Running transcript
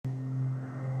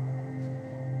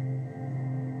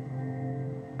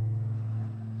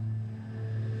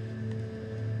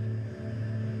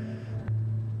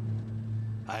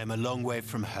I am a long way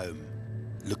from home,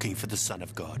 looking for the Son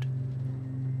of God.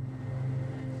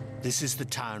 This is the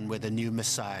town where the new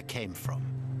Messiah came from.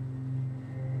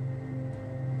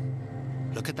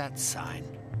 Look at that sign.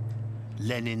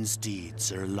 Lenin's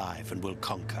deeds are alive and will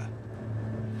conquer.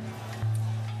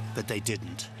 But they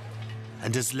didn't.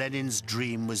 And as Lenin's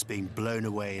dream was being blown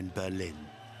away in Berlin,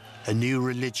 a new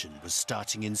religion was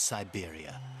starting in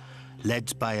Siberia,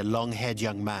 led by a long-haired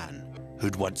young man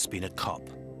who'd once been a cop.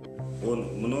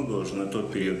 Он много уже на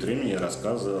тот период времени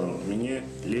рассказывал мне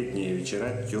летние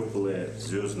вечера, теплое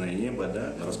звездное небо,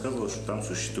 да, рассказывал, что там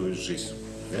существует жизнь.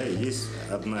 Да, есть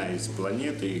одна из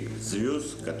планет и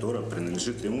звезд, которая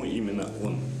принадлежит ему, именно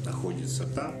он находится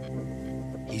там.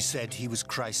 He said he was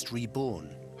Christ reborn,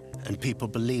 and people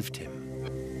believed him.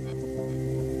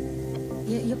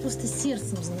 Я просто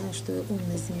сердцем знаю, что он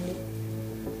на земле.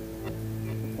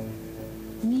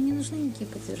 Мне не нужны никакие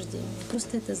подтверждения,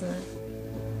 просто это знаю.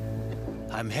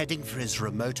 I'm heading for his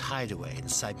remote hideaway in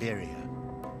Siberia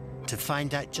to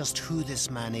find out just who this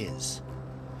man is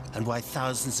and why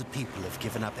thousands of people have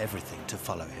given up everything to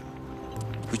follow him.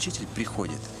 Учитель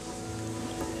приходит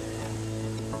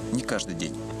не каждый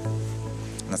день.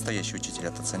 Настоящий учитель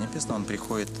от Отца Небесного, он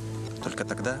приходит только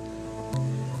тогда,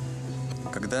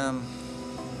 когда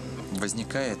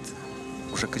возникает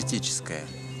уже критическая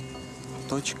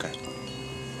точка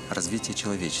развития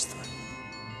человечества.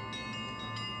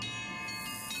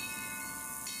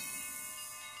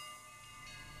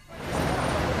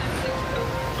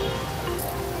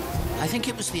 I think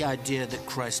it was the idea that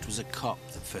Christ was a cop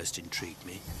that first intrigued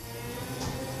me.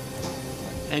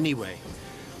 Anyway,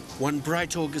 one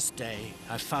bright August day,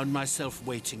 I found myself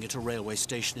waiting at a railway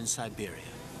station in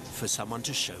Siberia for someone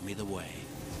to show me the way.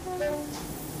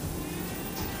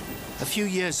 A few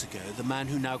years ago, the man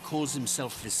who now calls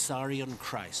himself Vissarion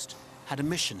Christ had a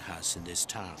mission house in this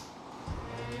town.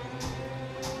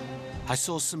 I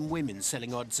saw some women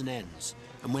selling odds and ends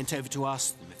and went over to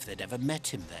ask them if they'd ever met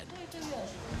him then.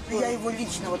 Я его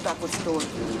лично вот так вот, что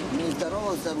не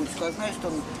здоровался за ручку, а знаю, что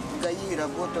он в ГАИ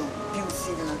работал, пил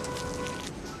сильно.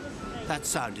 That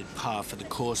sounded par for the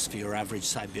course for your average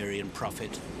Siberian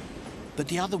prophet. But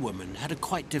the other woman had a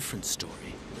quite different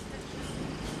story.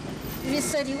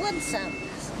 Виссарион сам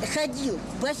ходил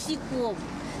босиком,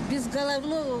 без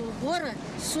головного убора,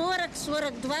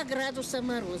 40-42 градуса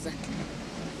мороза.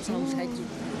 Он ходил,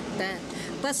 да.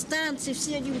 По станции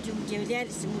все люди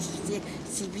удивлялись, ему все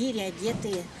в Сибири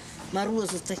одетые,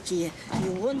 морозы такие. И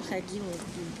он ходил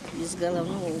без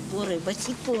головного убора,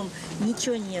 босиком,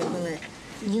 ничего не было,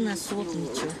 ни носок,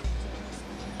 ничего.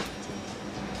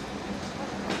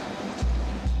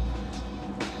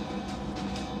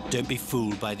 Don't be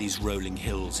fooled by these rolling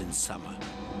hills in summer.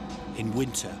 In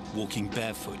winter, walking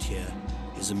barefoot here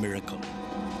is a miracle,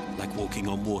 like walking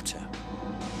on water.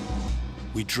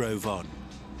 We drove on,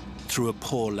 through a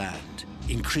poor land,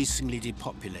 increasingly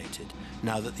depopulated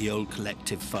now that the old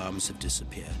collective farms have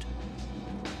disappeared.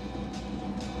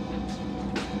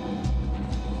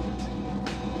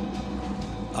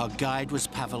 Our guide was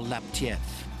Pavel Laptiev,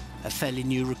 a fairly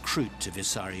new recruit to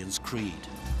Vissarion's creed.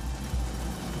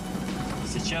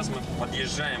 Сейчас мы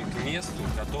подъезжаем к месту,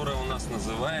 которое у нас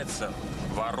называется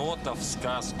 «Ворота в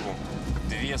сказку».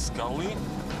 Две скалы,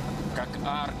 как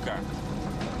арка.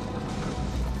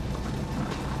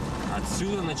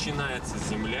 Отсюда начинается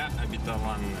земля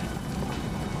обетованная.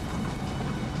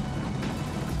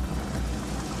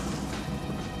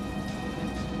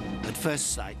 At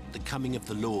first sight, the coming of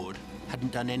the Lord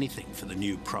hadn't done anything for the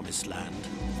new promised land.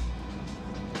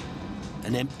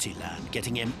 An empty land,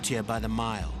 getting emptier by the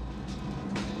mile.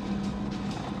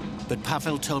 But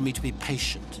Pavel told me to be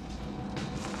patient.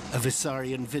 A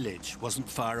Vissarion village wasn't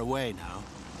far away now.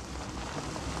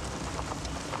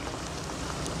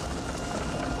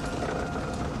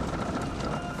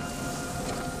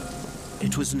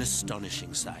 It was an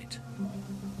astonishing sight.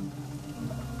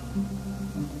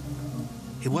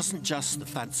 It wasn't just the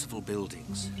fanciful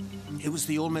buildings. It was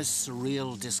the almost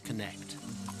surreal disconnect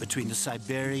between the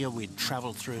Siberia we'd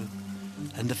traveled through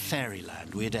and the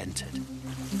fairyland we had entered.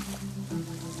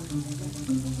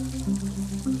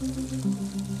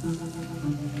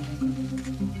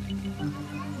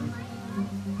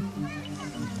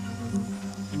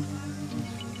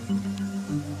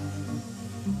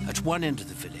 At one end of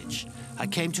the village, I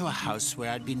came to a house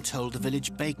where I'd been told the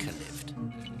village baker lived.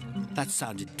 That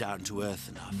sounded down to earth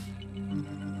enough.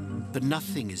 But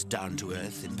nothing is down to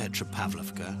earth in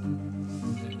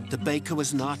Petropavlovka. The baker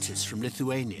was an artist from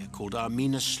Lithuania called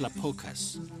Arminas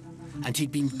Šlapokas, and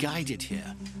he'd been guided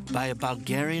here by a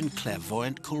Bulgarian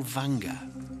clairvoyant called Vanga.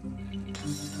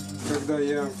 Когда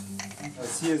я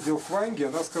съездил к Ванге,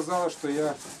 она сказала, что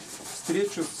я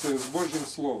встречусь с Божьим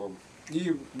Словом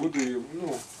и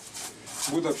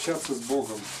буду общаться с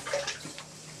Богом.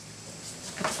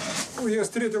 Я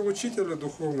встретил учителя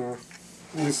духовного,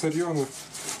 Вissariona,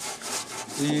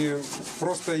 и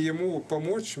просто ему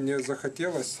помочь мне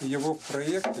захотелось его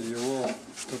проект,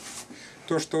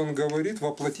 то, что он говорит,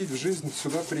 воплотить в жизнь,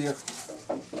 сюда приехать.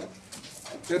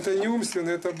 Это не умственно,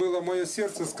 это было мое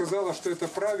сердце сказало, что это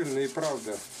правильно и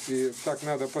правда, и так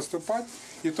надо поступать.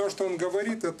 И то, что он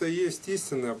говорит, это и есть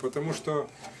истина, потому что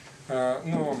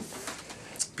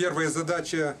первая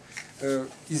задача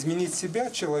изменить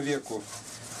себя человеку,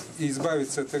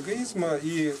 избавиться от эгоизма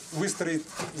и выстроить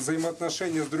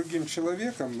взаимоотношения с другим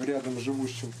человеком, рядом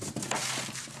живущим.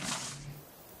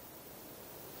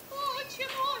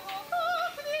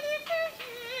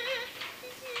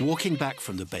 Walking back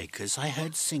from the baker's, I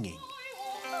heard singing.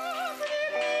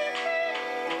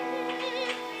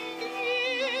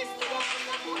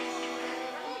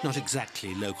 Not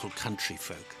exactly local country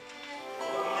folk.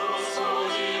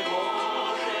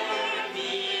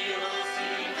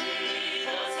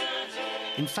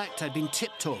 In fact, I'd been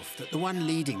tipped off that the one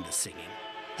leading the singing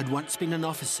had once been an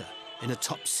officer in a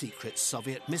top-secret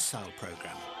Soviet missile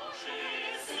program.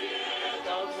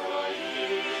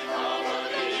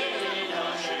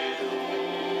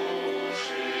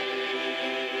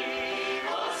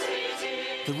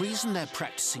 The reason they're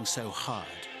practicing so hard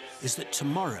is that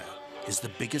tomorrow is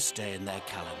the biggest day in their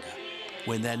calendar,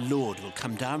 when their Lord will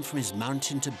come down from his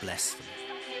mountain to bless them.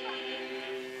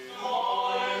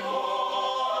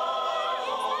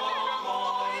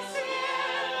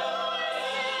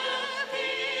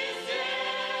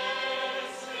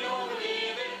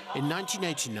 In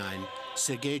 1989,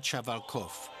 Sergei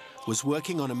Chavalkov was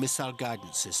working on a missile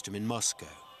guidance system in Moscow.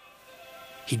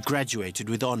 He'd graduated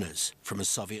with honors from a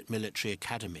Soviet military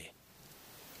academy.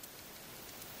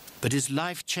 But his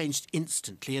life changed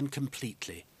instantly and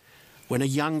completely when a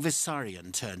young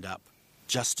Vissarion turned up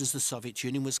just as the Soviet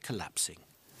Union was collapsing.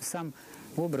 Сам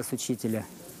образ учителя,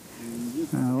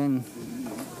 он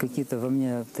какие-то во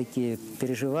мне такие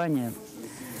переживания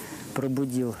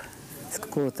пробудил. С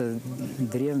какого-то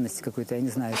древности какой-то, я не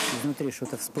знаю, изнутри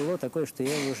что-то всплыло такое, что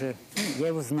я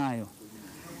его знаю.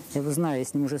 Я его знаю, я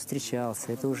с ним уже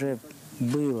встречался, это уже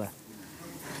было.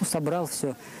 Собрал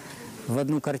все в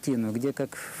одну картину, где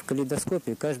как в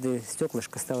калейдоскопе каждое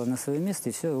стеклышко стало на свое место,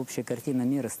 и все, общая картина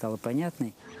мира стала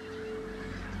понятной.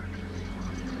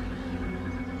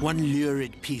 One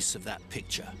lurid piece of that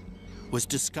picture was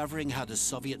discovering how the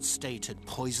Soviet state had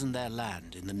poisoned their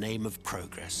land in the name of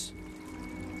progress.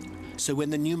 So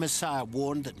when the new Messiah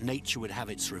warned that nature would have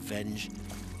its revenge,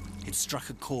 it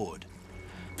struck a chord,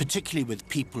 particularly with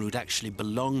people who'd actually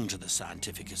belonged to the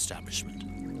scientific establishment.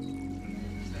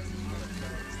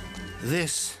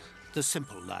 This, the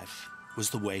simple life,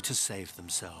 was the way to save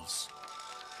themselves.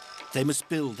 They must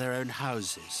build their own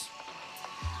houses,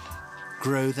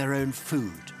 grow their own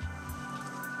food,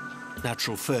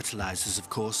 natural fertilizers,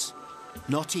 of course,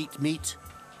 not eat meat,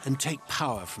 and take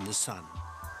power from the sun.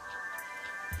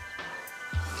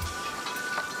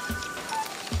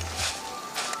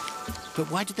 But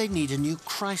why did they need a new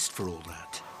Christ for all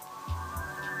that?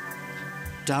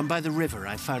 Down by the river,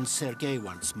 I found Sergei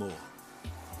once more,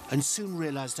 and soon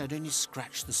realized I'd only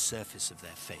scratched the surface of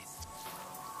their faith.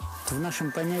 В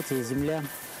нашем понятии земля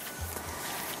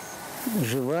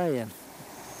живая,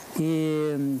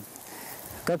 и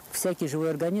как всякий живой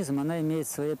организм, она имеет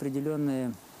свои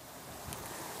определенные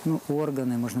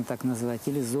органы, можно так назвать,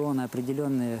 или зоны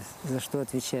определенные, за что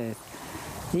отвечает.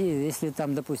 И если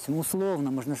там, допустим, условно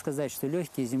можно сказать, что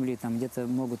легкие земли там где-то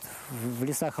могут в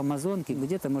лесах Амазонки,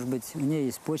 где-то, может быть, у нее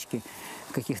есть почки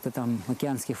в каких-то там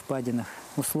океанских впадинах,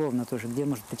 условно тоже, где,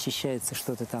 может, очищается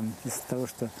что-то там из того,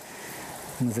 что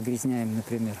мы загрязняем,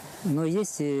 например. Но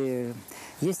есть и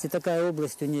такая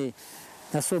область у ней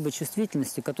особой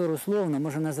чувствительности, которую условно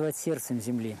можно назвать сердцем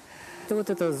земли. И вот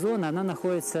эта зона, она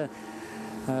находится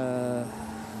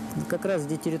как раз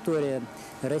где территория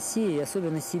России, и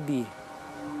особенно Сибирь.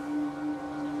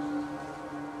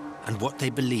 And what they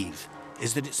believe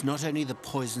is that it's not only the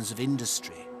poisons of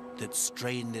industry that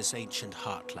strain this ancient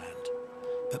heartland,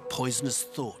 but poisonous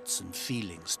thoughts and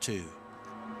feelings too.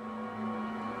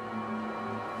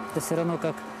 Это все равно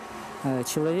как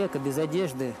человека без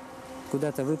одежды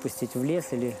куда-то выпустить в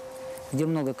лес или где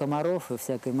много комаров и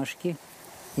всякой мошки,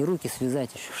 и руки связать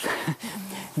еще,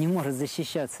 не может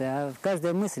защищаться. А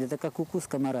каждая мысль – это как укус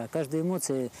комара, каждая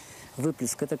эмоция,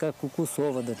 выплеск – это как укус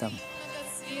овода там.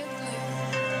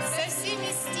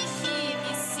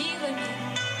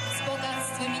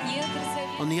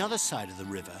 On the other side of the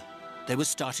river, they were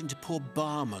starting to pour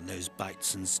balm on those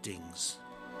bites and stings.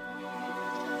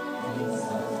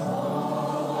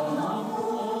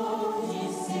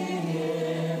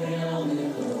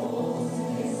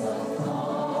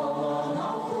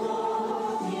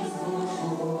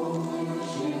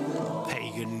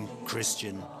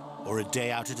 Christian, or a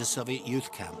day out at a Soviet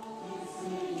youth camp.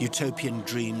 Utopian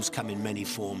dreams come in many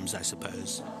forms, I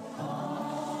suppose.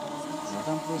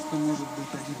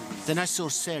 Then I saw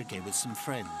Sergei with some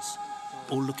friends,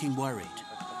 all looking worried.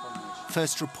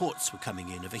 First reports were coming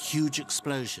in of a huge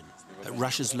explosion at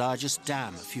Russia's largest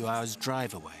dam a few hours'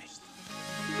 drive away.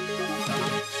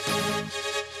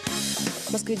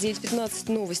 В Москве 9:15.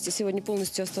 Новости. Сегодня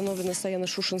полностью остановлена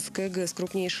Саяно-Шушенская ГЭС,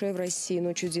 крупнейшая в России.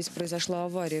 Ночью здесь произошла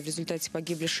авария. В результате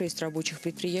погибли 6 рабочих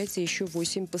предприятий, еще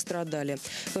 8 пострадали.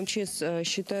 В МЧС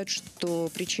считают, что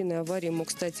причиной аварии мог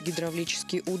стать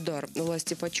гидравлический удар.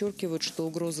 Власти подчеркивают, что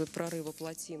угрозы прорыва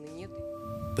плотины нет.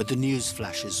 But the news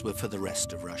flashes were for the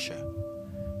rest of Russia.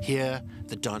 Here,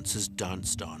 the dancers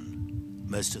danced on,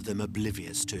 most of them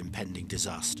oblivious to impending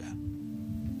disaster.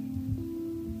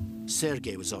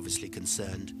 Sergei was obviously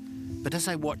concerned, but as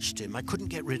I watched him, I couldn't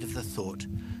get rid of the thought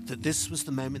that this was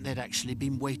the moment they'd actually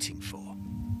been waiting for.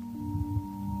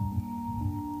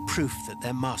 Proof that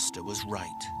their master was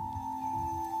right.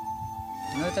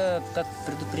 Ну, это как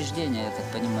предупреждение, я так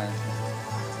понимаю.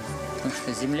 Потому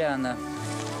что Земля, она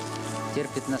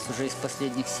терпит нас уже из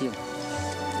последних сил.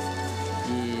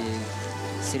 И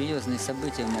серьезные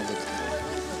события могут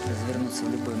развернуться в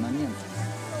любой момент.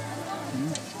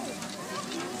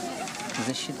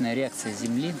 Защитная реакция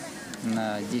Земли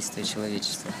на действия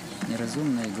человечества.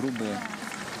 Неразумные, грубые,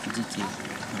 дикие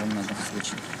во многих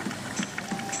случаях.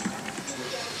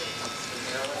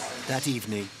 That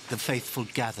evening, the faithful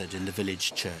gathered in the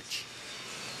village church.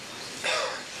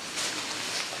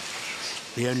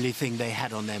 The only thing they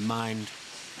had on their mind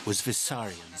was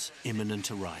Vissarion's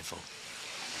imminent arrival.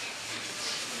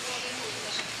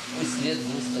 Свет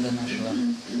Господа нашего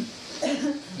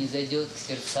не зайдет к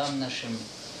сердцам нашим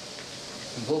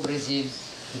в образе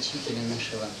Учителя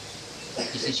нашего.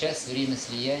 И сейчас время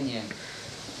слияния,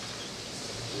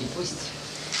 и пусть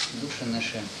души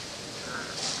наши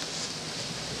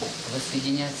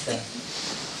воссоединятся.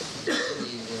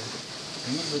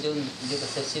 И может быть, он где-то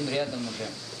совсем рядом уже.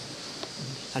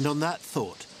 And on that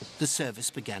thought, the service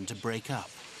began to break up.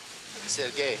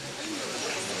 Sergei,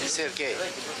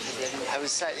 I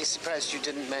was slightly surprised you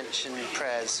didn't mention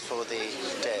prayers for the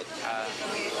dead.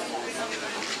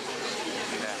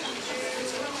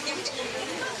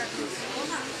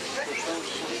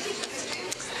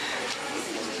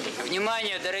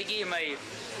 Внимание, дорогие мои!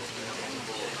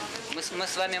 Мы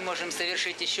с вами можем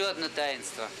совершить еще одно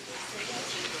таинство.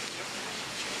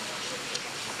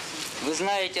 Вы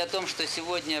знаете о том, что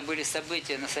сегодня были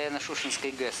события на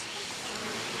Саяно-Шушенской ГЭС?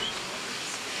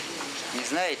 Не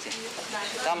знаете?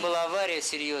 Там была авария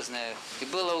серьезная, и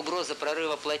была угроза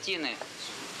прорыва плотины.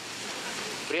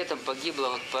 При этом погибло,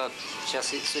 вот по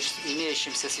сейчас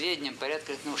имеющимся сведениям,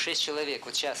 порядка 6 человек.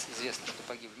 Вот сейчас известно, что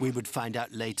погибло. We would find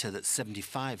out later that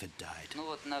 75 had died. Ну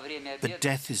вот на время обеда. But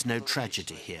death is no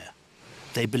tragedy here.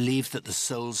 They believe that the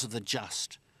souls of the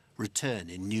just return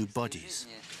in new bodies.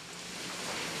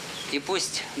 И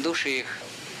пусть души их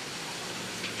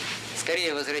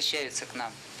скорее возвращаются к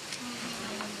нам.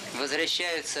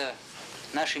 Возвращаются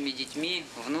нашими детьми,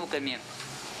 внуками,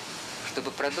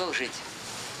 чтобы продолжить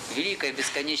великое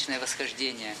бесконечное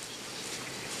восхождение.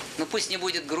 Но пусть не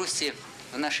будет грусти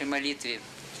в нашей молитве,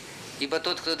 ибо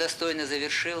тот, кто достойно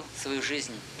завершил свою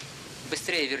жизнь,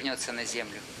 быстрее вернется на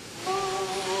землю.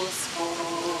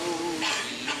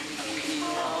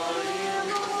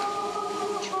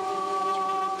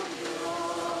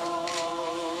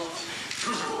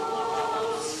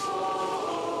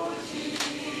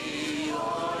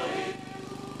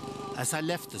 As I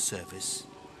left the service,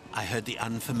 I heard the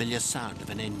unfamiliar sound of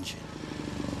an engine.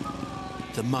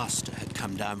 The master had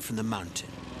come down from the mountain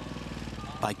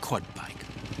by quad bike.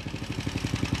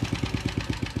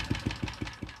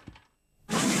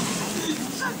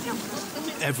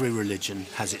 Every religion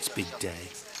has its big day.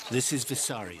 This is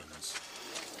Vissarion's.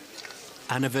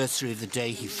 Anniversary of the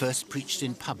day he first preached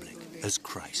in public as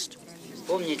Christ.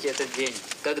 Помните этот день,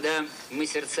 когда мы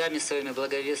сердцами своими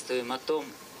благовествуем о том,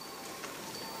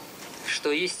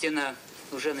 что истина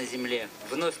уже на земле,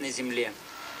 вновь на земле.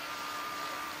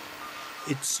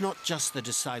 It's not just the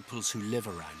disciples who live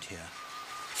around here.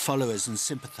 Followers and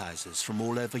sympathizers from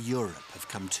all over Europe have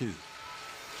come too.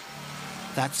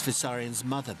 That's Vissarion's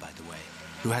mother, by the way,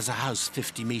 who has a house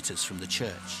 50 meters from the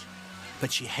church.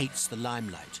 But she hates the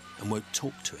limelight and won't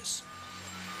talk to us.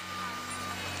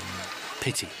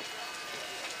 Pity.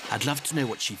 I'd love to know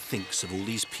what she thinks of all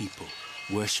these people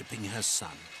worshipping her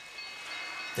son.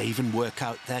 They even work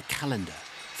out their calendar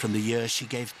from the year she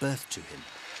gave birth to him.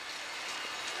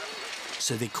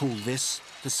 So they call this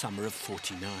the summer of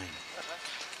 49.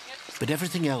 But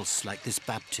everything else, like this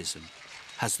baptism,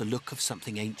 has the look of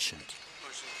something ancient.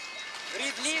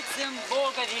 пред лицем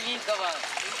Бога Великого.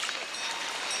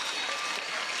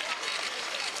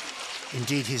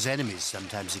 Indeed, his enemies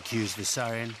sometimes accused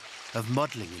Vissarion of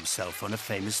modelling himself on a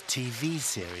famous TV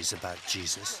series about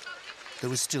Jesus that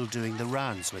was still doing the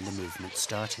rounds when the movement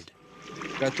started.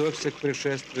 Готовься к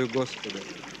пришествию Господа.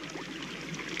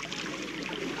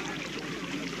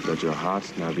 Let your heart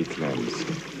now be cleansed.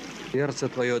 Сердце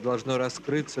твое должно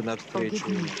раскрыться навстречу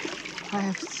ему.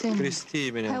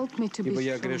 Крести меня, ибо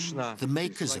я грешна. The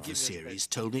makers of the series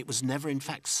told me it was never in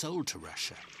fact sold to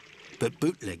Russia, but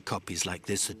bootleg copies like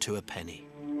this are 2 a penny.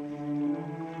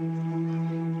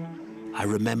 I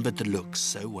remembered the looks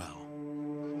so well.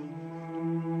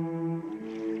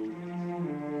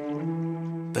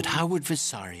 But how would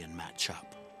Vissarion match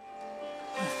up?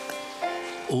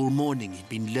 All morning he'd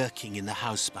been lurking in the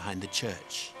house behind the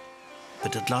church,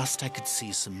 but at last I could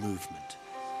see some movement.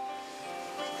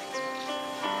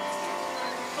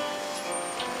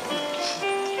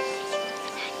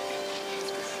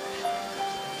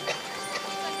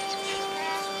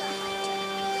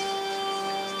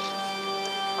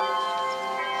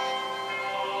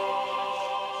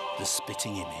 The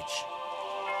spitting image.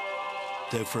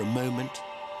 Though for a moment,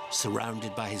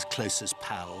 surrounded by his closest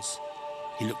pals,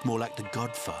 he looked more like the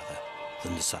Godfather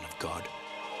than the Son of God.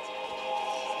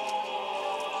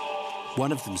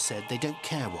 One of them said they don't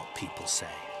care what people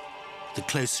say. The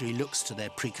closer he looks to their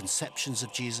preconceptions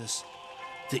of Jesus,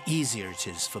 the easier it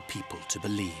is for people to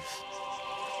believe.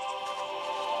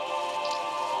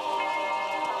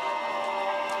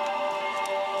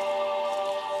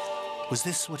 Was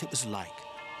this what it was like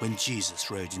when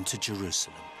Jesus rode into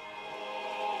Jerusalem?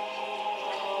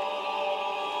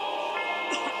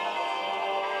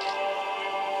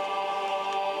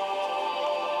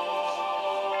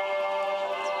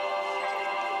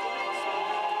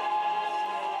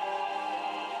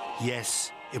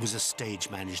 Yes, it was a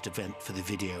stage-managed event for the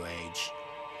video age.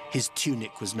 His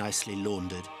tunic was nicely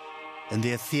laundered, and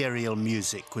the ethereal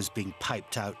music was being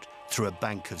piped out through a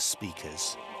bank of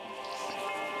speakers.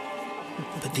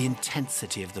 But the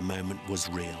intensity of the moment was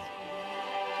real.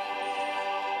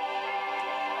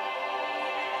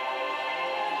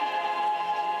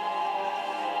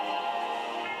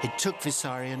 It took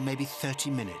Vissarion maybe 30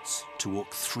 minutes to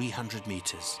walk 300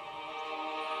 meters.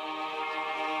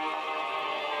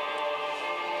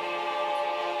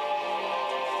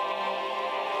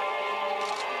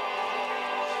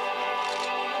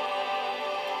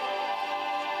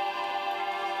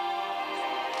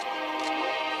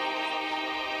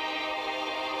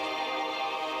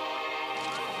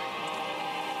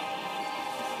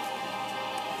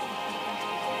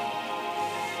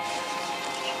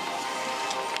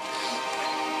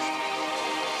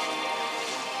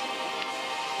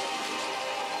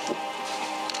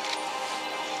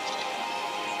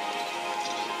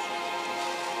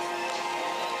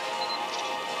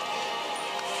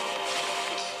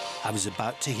 I was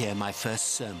about to hear my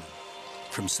first sermon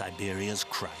from Siberia's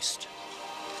Christ.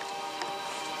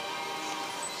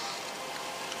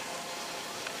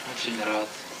 Очень рад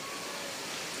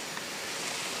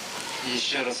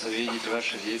еще раз увидеть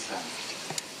ваши лица.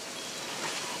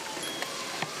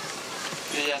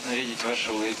 Приятно видеть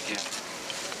ваши улыбки.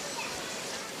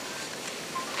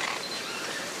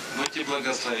 Будьте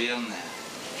благословенны.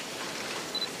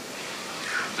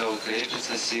 Да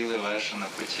укрепятся силы ваши на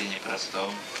пути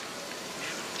непростом,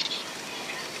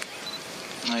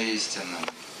 но истинном.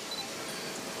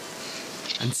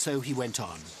 And so he went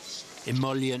on,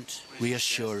 emollient,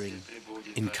 reassuring,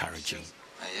 encouraging.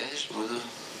 А я лишь буду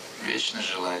вечно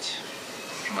желать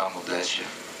вам удачи,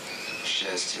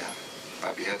 счастья,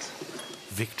 побед.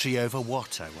 Victory over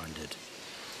what, I wondered?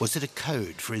 Was it a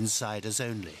code for insiders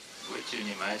only? Будьте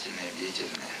внимательны и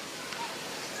бдительны.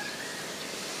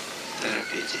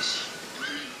 Торопитесь.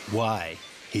 Why?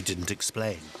 He didn't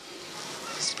explain.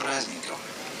 С праздником.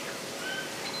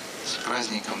 С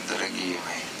праздником, дорогие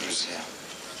мои друзья.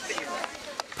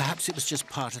 Perhaps it was just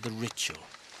part of the ritual,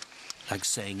 like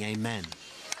saying amen.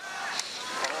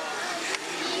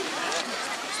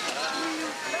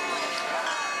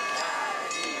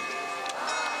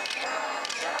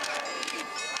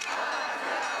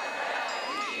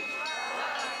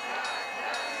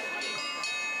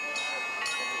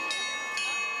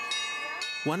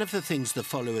 One of the things the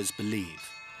followers believe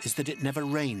is that it never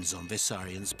rains on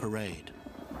Vissarion's parade.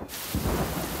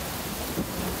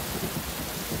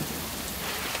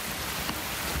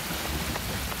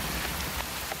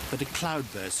 But a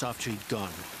cloudburst after he'd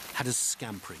gone had us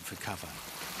scampering for cover.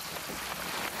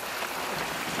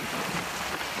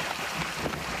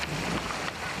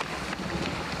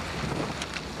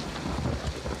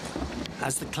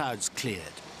 As the clouds cleared,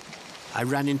 I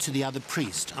ran into the other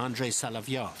priest, Andrei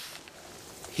Solovyov.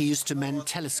 He used to mend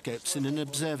telescopes in an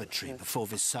observatory before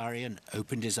Vissarion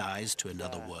opened his eyes to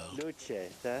another world.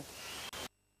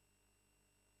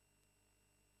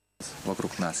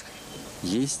 Вокруг нас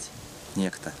есть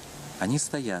некто. Они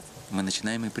стоят. Мы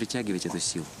начинаем и притягивать эту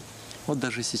силу. Вот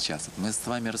даже сейчас мы с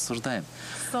вами рассуждаем,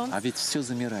 а ведь все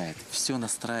замирает, все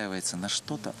настраивается на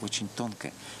что-то очень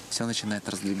тонкое. Все начинает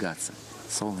раздвигаться.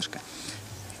 Солнышко.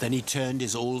 Then he turned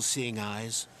his all-seeing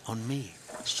eyes on me.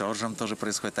 С Джорджем тоже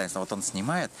происходит таинство. Вот он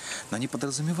снимает, но не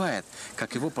подразумевает,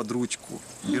 как его под ручку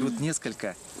берут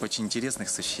несколько очень интересных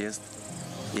существ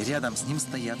и рядом с ним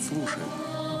стоят, слушают.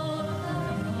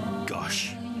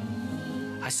 Gosh.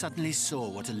 I suddenly saw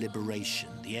what a liberation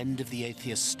the end of the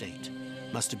atheist state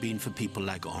must have been for people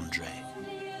like Andrei.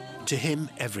 To him,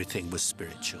 everything was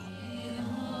spiritual.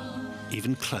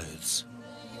 Even clothes.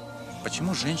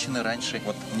 Почему женщины раньше,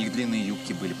 вот у них длинные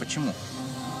юбки были? Почему?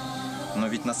 Но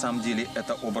ведь на самом деле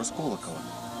это образ колокола,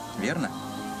 верно?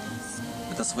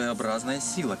 Это своеобразная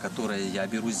сила, которую я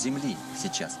беру с земли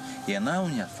сейчас. И она у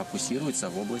меня фокусируется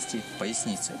в области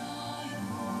поясницы.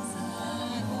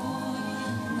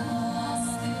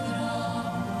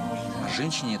 А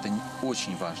женщине это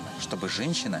очень важно, чтобы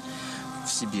женщина в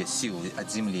себе силу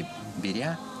от земли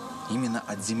беря, именно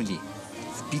от земли,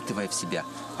 впитывая в себя.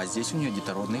 А здесь у нее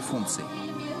детородные функции.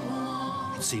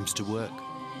 It seems to work.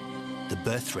 The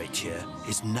birth rate here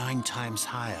is 9 times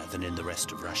higher than in the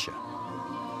rest of Russia.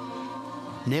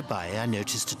 Nearby, I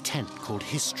noticed a tent called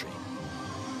History.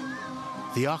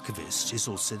 The archivist is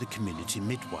also the community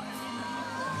midwife.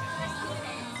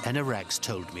 Anna Rags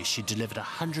told me she delivered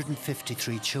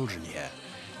 153 children here,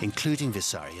 including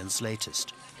Vissarion's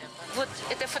latest. Вот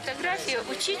эта фотография,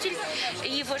 учитель и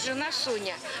его жена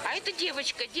Соня. А это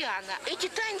девочка Диана. Эти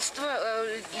таинства,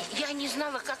 я не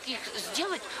знала, как их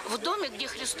сделать в доме, где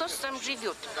Христос сам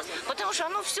живет. Потому что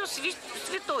оно все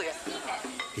святое.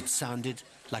 It sounded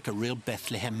like a real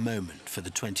Bethlehem moment for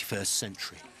the 21st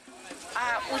century.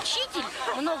 А учитель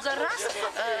много раз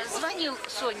звонил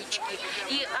Сонечке,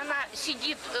 и она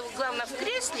сидит, главное, в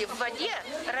кресле, в воде,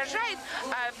 рожает,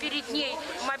 а перед ней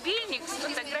мобильник с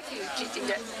фотографией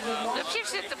учителя. Вообще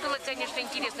все это было, конечно,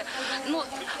 интересно. Ну,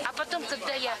 а потом,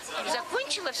 когда я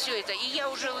закончила все это, и я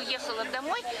уже уехала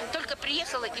домой, только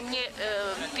приехала, и мне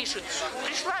пишут,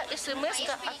 пришла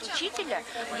смс-ка от учителя,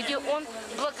 где он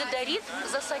благодарит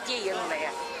за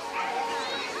содеянное.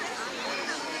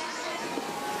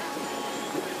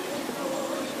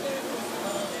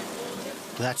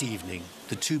 That evening,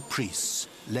 the two priests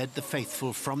led the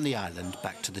faithful from the island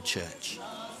back to the church.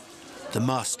 The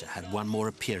master had one more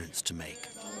appearance to make.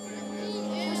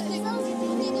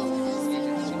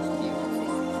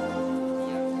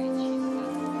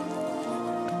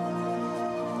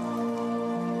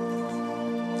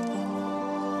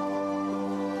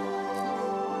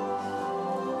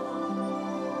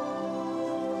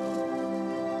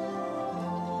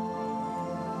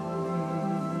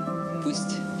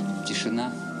 Пусть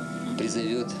тишина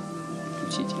призовет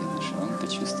учителя нашего, он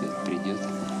почувствует, придет,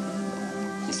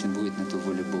 если будет на то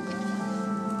воля Бога.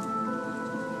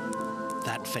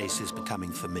 That face is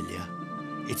becoming familiar.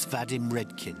 It's Vadim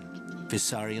Redkin,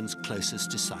 Vissarion's closest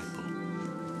disciple.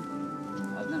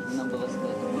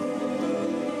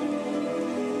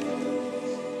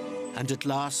 And at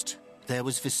last, there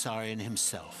was Vissarion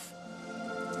himself.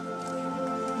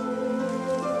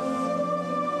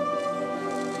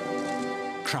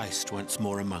 Christ once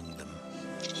more among them.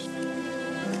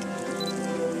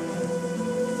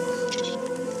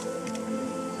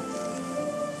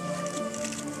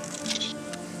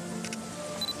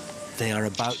 They are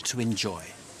about to enjoy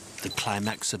the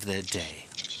climax of their day.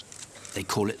 They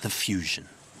call it the fusion.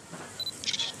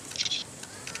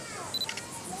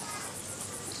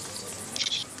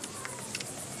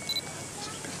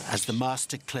 As the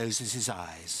master closes his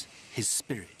eyes, his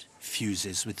spirit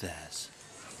fuses with theirs.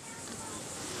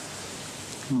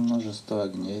 Множество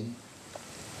огней,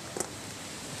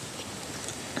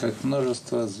 как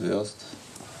множество звезд.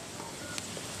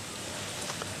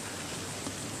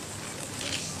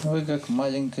 Вы как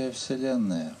маленькая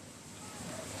вселенная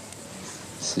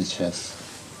сейчас.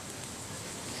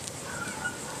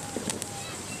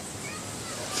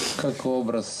 Как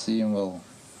образ, символ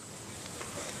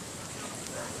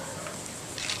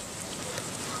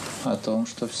о том,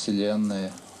 что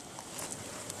вселенная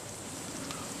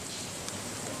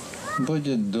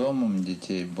будет домом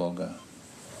детей Бога.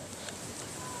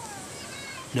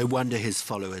 No wonder his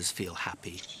followers feel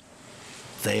happy.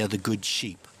 They are the good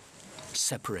sheep,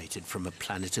 separated from a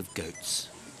planet of goats.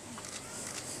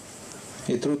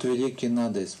 И труд великий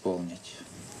надо исполнить.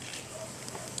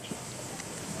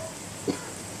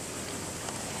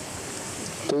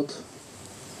 Тут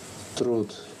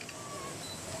труд.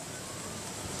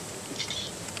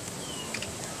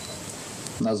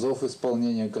 На зов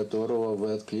исполнения которого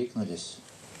вы откликнулись.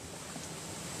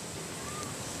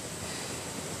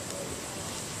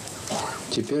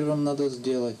 Теперь вам надо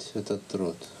сделать этот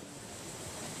труд.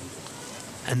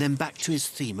 And then back to his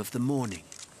theme of the morning.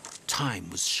 Time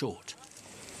was short.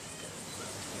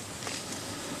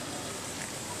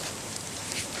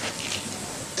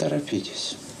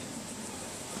 Торопитесь.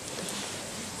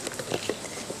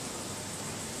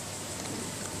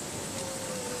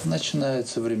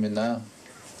 Начинаются времена,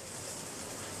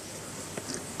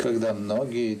 когда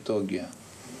многие итоги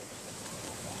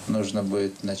нужно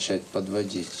будет начать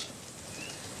подводить.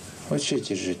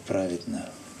 Учитесь жить праведно.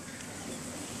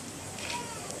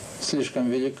 Слишком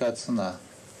велика цена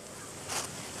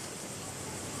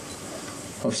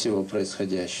у всего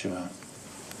происходящего.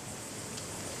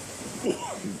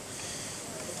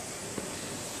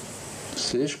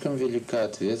 Слишком велика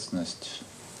ответственность.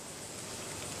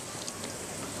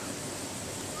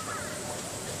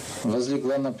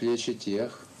 Возлегла на плечи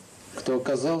тех, кто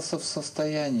оказался в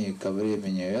состоянии ко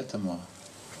времени этому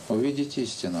увидеть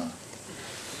истину.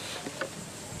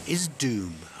 Is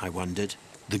doom, I wondered,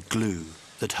 the glue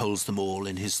that holds them all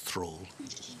in his thrall?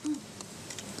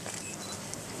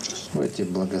 Будьте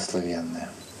благословенны.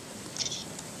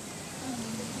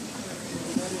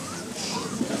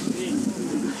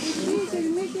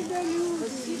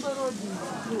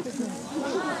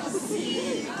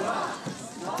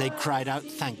 They cried out,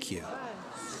 "Thank you."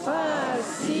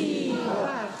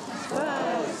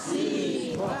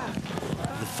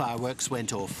 The fireworks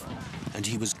went off, and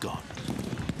he was gone.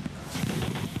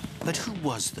 But who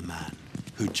was the man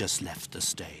who'd just left the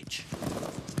stage?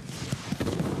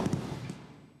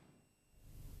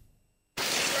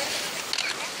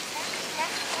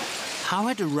 How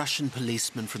had a Russian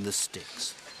policeman from the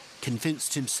sticks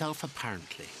convinced himself,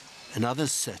 apparently, and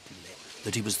others certainly,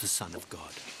 that he was the Son of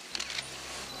God?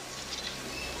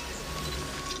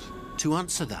 To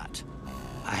answer that,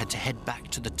 I had to head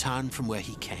back to the town from where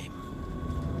he came.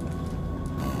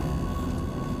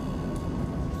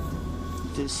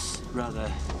 This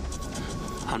rather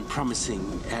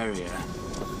unpromising area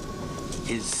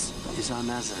is our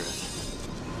Nazareth.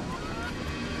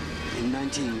 In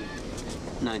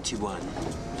 1991,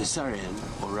 Vissarion,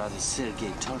 or rather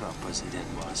Sergei Torop as he then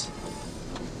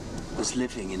was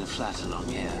living in a flat along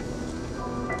here.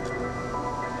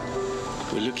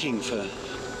 We're looking for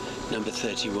number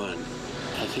 31.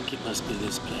 I think it must be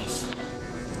this place.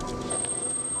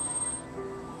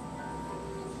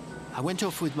 I went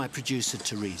off with my producer,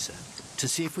 Teresa, to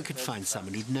see if we could find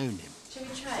someone who'd known him. Should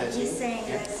we try it? He's saying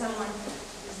that someone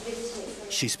has lived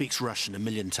here. She speaks Russian a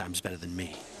million times better than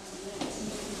me.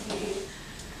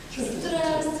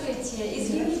 Здравствуйте.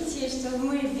 Извините, что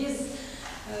мы без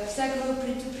всякого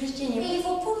предупреждения. Вы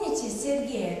его помните,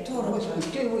 Сергея Торопа? Господи,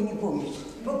 кто его не помнит?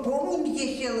 Помним,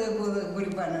 где целая была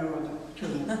борьба народа.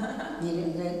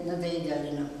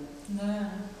 Надоедали нам.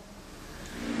 Да.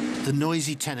 The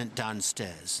noisy tenant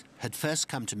downstairs had first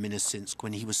come to Minnesinsk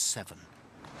when he was 7.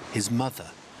 His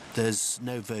mother, there's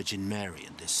no Virgin Mary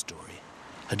in this story,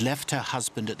 had left her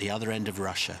husband at the other end of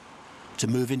Russia to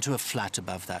move into a flat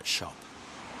above that shop.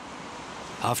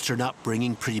 After an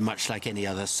upbringing pretty much like any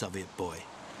other Soviet boy,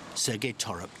 Sergei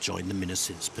Torop joined the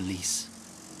Minnesinsk police.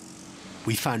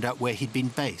 We found out where he'd been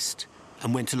based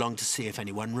and went along to see if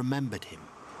anyone remembered him.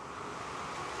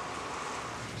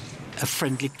 A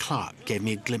friendly clerk gave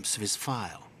me a glimpse of his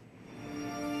file.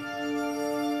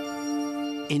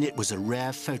 In it was a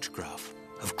rare photograph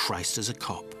of Christ as a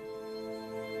cop.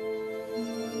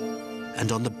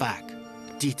 And on the back,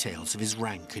 details of his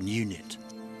rank and unit.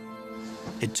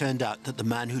 It turned out that the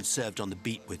man who'd served on the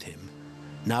beat with him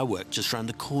now worked just round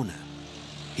the corner.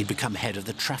 He'd become head of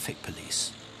the traffic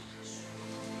police.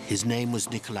 His name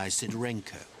was Nikolai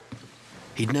Sidorenko.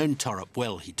 He'd known Torop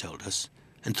well, he told us,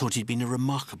 and thought he'd been a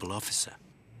remarkable officer.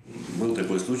 Был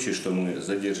такой случай, что мы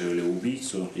задерживали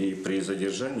убийцу, и при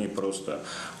задержании просто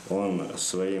он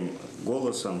своим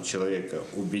голосом человека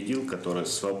убедил, который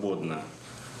свободно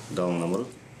дал нам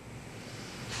руки.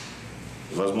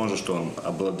 Возможно, что он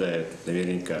обладает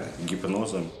наверняка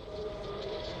гипнозом.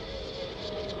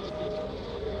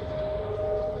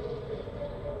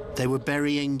 They were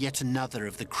burying yet another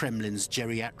of the Kremlin's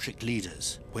geriatric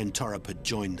leaders when Torop had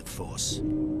joined the force.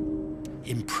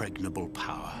 Impregnable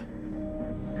power.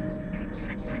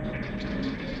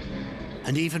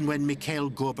 And even when Mikhail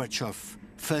Gorbachev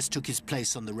first took his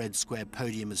place on the Red Square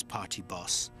podium as party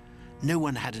boss, no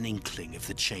one had an inkling of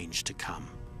the change to come.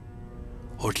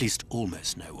 Or at least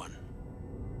almost no one.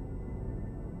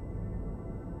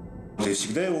 Я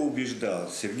всегда его убеждал,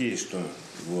 Сергей, что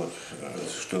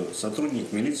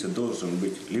сотрудник милиции должен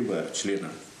быть либо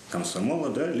членом комсомола,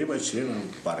 да, либо членом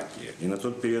партии. И на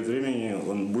тот период времени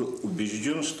он был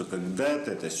убежден, что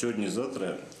когда-то, это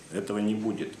сегодня-завтра, этого не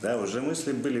будет. Да, уже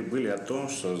мысли были о том,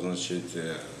 что, значит,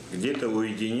 где-то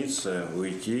уединиться,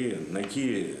 уйти,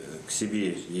 найти к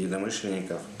себе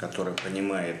единомышленников, которые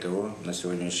понимают его на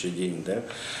сегодняшний день, да,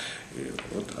 и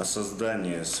вот о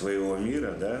создании своего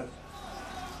мира, да.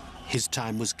 His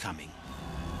time was coming.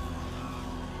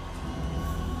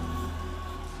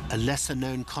 A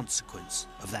lesser-known consequence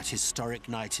of that historic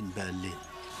night in Berlin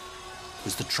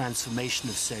was the transformation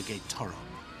of Sergei Torok,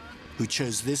 who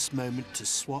chose this moment to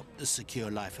swap the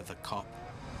secure life of a cop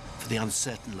for the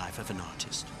uncertain life of an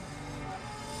artist.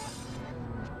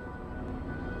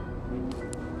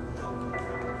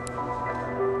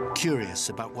 Curious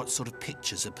about what sort of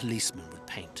pictures a policeman would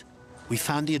paint, we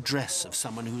found the address of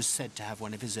someone who was said to have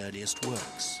one of his earliest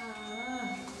works.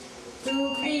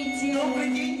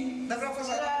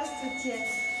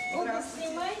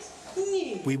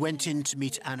 We went in to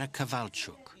meet Anna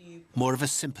Kovalchuk, more of a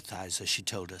sympathizer, she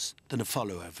told us, than a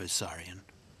follower of Vissarion.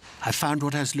 I found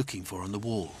what I was looking for on the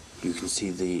wall. You can see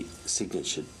the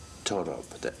signature Torop,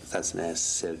 that's an S,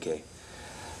 Sergei.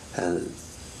 And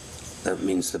that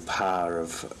means the power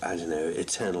of, I don't know,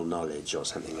 eternal knowledge or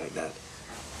something like that.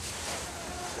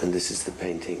 And this is the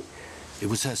painting. It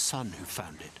was her son who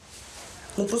found it.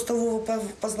 Ну, просто Вова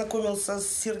познакомился с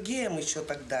Сергеем еще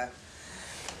тогда.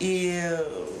 И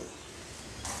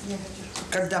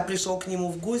когда пришел к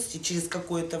нему в гости через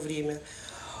какое-то время,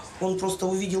 он просто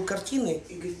увидел картины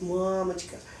и говорит: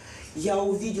 мамочка, я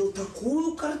увидел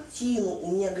такую картину,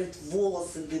 у меня, говорит,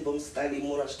 волосы дыбом стали, и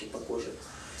мурашки по коже.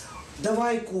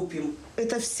 Давай купим.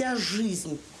 Это вся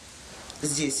жизнь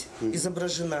здесь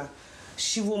изображена. С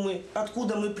чего мы,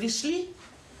 откуда мы пришли,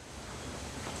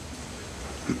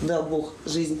 да, Бог,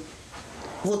 жизнь.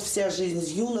 Вот вся жизнь,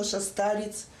 юноша,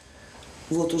 старец,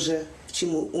 вот уже к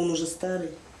чему, он уже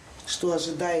старый, что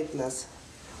ожидает нас.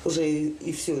 Уже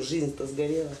и все, жизнь-то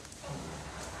сгорела.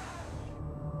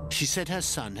 She said her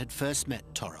son had first met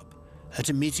Torop at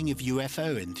a meeting of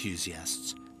UFO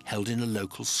enthusiasts held in a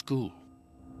local school.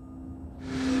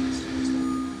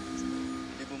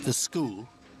 The school,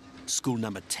 school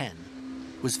number 10,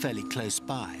 was fairly close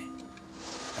by,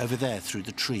 over there through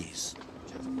the trees.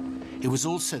 It was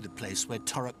also the place where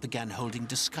Torop began holding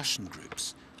discussion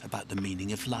groups about the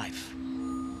meaning of life.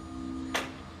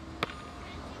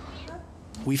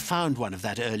 We found one of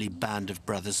that early band of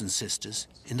brothers and sisters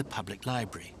in the public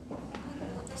library.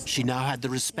 She now had the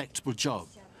respectable job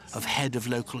of head of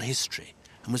local history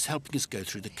and was helping us go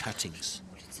through the cuttings.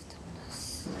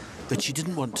 But she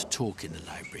didn't want to talk in the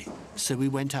library, so we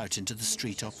went out into the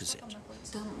street opposite.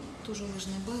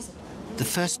 The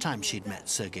first time she'd met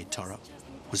Sergei Torop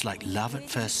was like love at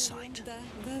first sight.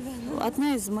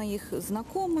 Одна из моих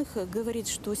знакомых говорит,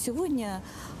 что сегодня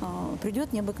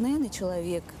придет необыкновенный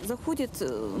человек. Заходит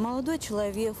молодой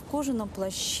человек в кожаном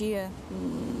плаще,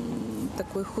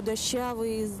 такой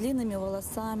худощавый, с длинными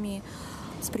волосами,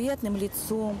 с приятным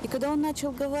лицом. И когда он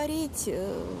начал говорить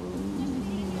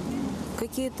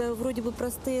какие-то вроде бы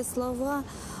простые слова,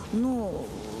 ну,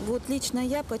 вот лично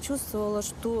я почувствовала,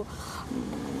 что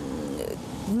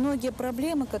многие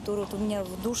проблемы, которые вот у меня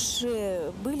в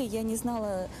душе были, я не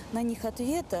знала на них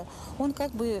ответа, он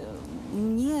как бы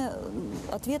мне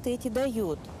ответы эти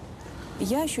дает.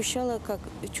 Я ощущала как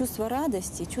чувство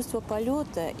радости, чувство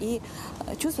полета и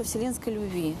чувство вселенской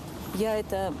любви. Я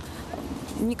это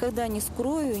никогда не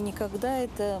скрою, никогда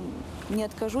это не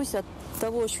откажусь от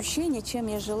того ощущения, чем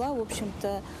я жила, в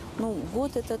общем-то, ну,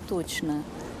 год это точно.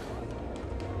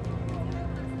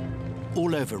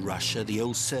 All over Russia, the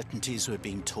old certainties were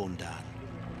being torn down.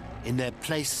 In their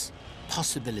place,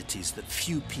 possibilities that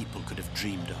few people could have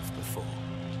dreamed of before.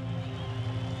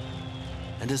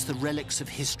 And as the relics of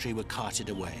history were carted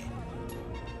away,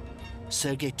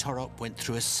 Sergei Torop went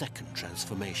through a second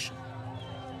transformation.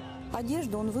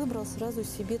 Одежду он выбрал сразу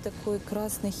себе такой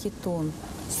красный хитон.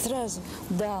 Сразу?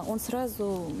 Да, он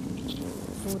сразу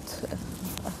вот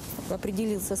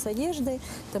определился с одеждой.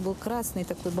 Это был красный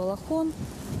такой балахон,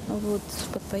 вот,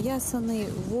 подпоясанный,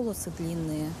 волосы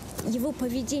длинные. Его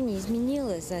поведение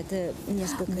изменилось за это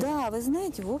несколько лет? Да, вы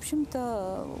знаете, в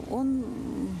общем-то, он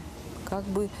как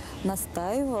бы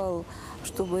настаивал,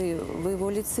 чтобы в его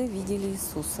лице видели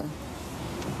Иисуса.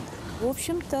 В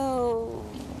общем-то,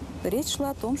 речь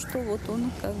шла о том, что вот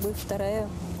он как бы второе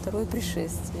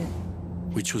пришествие.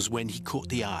 Which was when he caught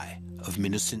the eye of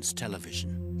Minusint's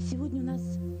television. Сегодня у нас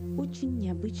очень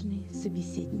необычный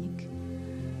собеседник.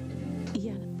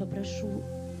 Я попрошу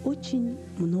очень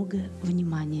много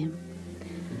внимания.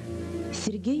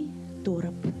 Сергей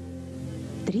Тороп,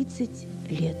 30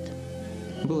 лет.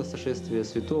 Было сошествие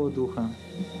Святого Духа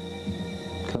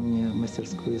ко мне в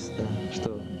мастерскую,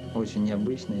 что очень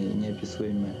необычное и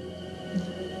неописуемое.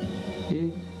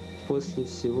 И после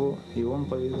всего и он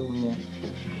поведал мне,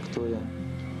 кто я.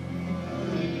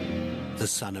 The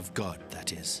Son of God,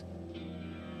 that is.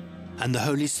 And the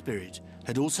Holy Spirit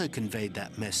had also conveyed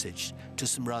that message to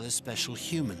some rather special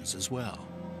humans as well.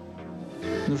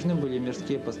 Нужны были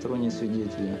мирские посторонние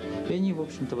свидетели. И они, в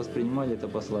общем-то, воспринимали это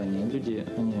послание. Люди,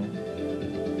 они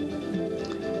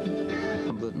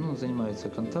занимаются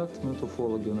контактами,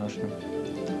 уфологи наши.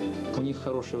 У них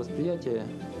хорошее восприятие,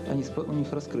 у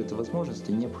них раскрыты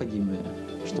возможности, необходимые,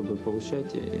 чтобы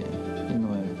получать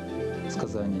иное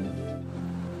сказание.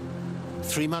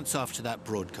 3 months after that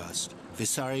broadcast,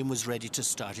 Vissarion was ready to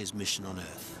start his mission on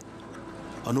Earth.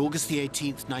 On August the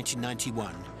 18th,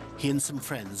 1991, he and some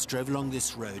friends drove along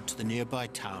this road to the nearby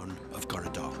town of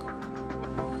Gorodok.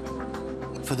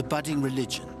 For the budding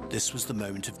religion, this was the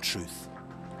moment of truth,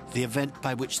 the event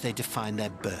by which they defined their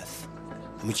birth,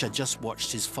 and which I just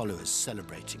watched his followers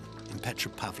celebrating in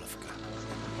Petropavlovka.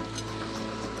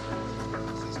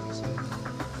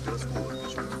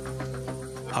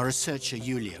 Our researcher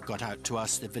Yulia got out to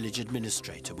ask the village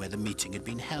administrator where the meeting had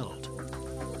been held.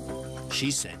 She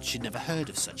said she'd never heard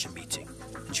of such a meeting,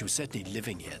 and she was certainly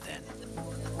living here then.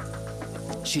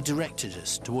 She directed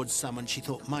us towards someone she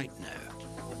thought might know.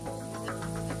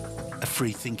 A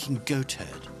free-thinking goat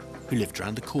herd who lived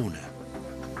round the corner.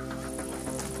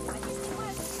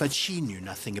 But she knew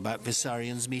nothing about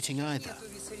Vissarion's meeting either.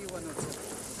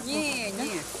 Не,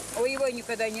 у его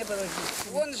никогда не было.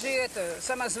 Он же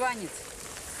самозванец.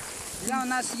 Да, у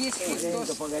нас есть Христос,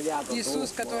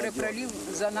 Иисус, который пролил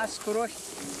за нас кровь.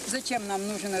 Зачем нам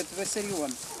нужен этот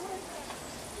Виссарион?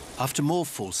 After more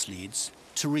false leads,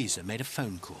 Teresa made a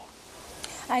phone call.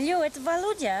 Алло, это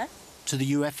Володя? To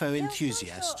the UFO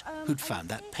enthusiast who'd found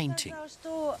that painting.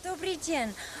 Добрый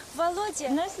день. Володя,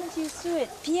 нас интересует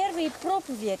первый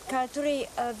проповедь, который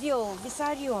вел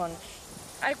Vissarion.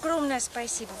 Огромное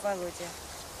спасибо, Володя.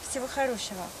 Всего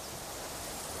хорошего.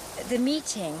 The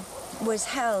meeting was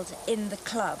held in the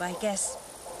club, I guess,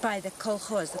 by the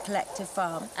kolkhoz, the collective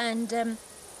farm. And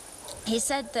he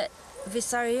said that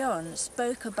Vissarion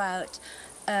spoke about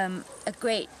a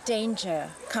great danger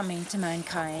coming to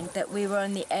mankind, that we were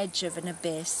on the edge of an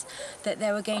abyss, that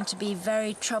there were going to be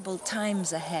very troubled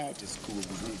times ahead.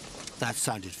 That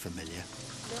sounded familiar.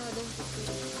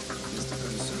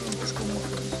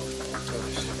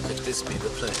 Could this be the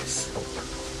place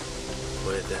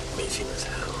where that meeting was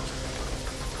held?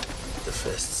 The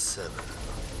first sermon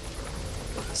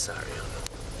of Vissarion.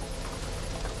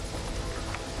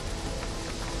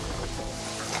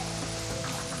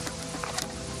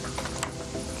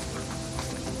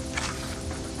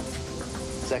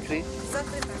 Zachary?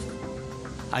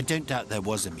 I don't doubt there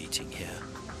was a meeting here.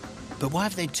 But why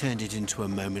have they turned it into a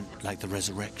moment like the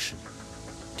resurrection?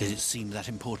 Did it seem that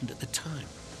important at the time?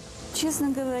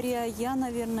 Честно говоря, я,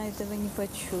 наверное, этого не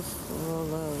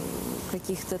почувствовала.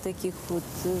 Каких-то таких вот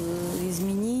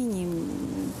изменений,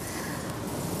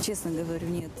 честно говорю,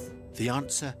 нет. The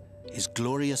answer is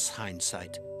glorious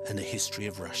hindsight and the history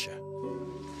of Russia.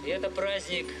 Это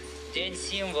праздник,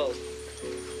 день-символ.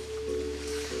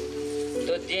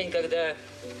 Тот день, когда,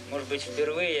 может быть,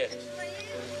 впервые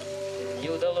не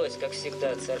удалось, как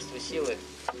всегда, царству силы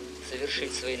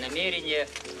совершить свои намерения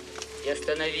и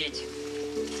остановить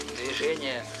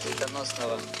движение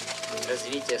светоносного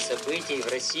развития событий в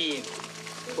России.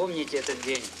 Помните этот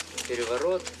день,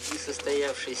 переворот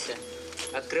несостоявшийся,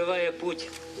 открывая путь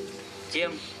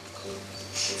тем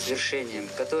свершениям,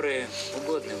 которые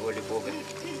угодны воле Бога.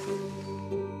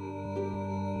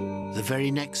 The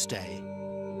very next day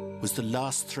was the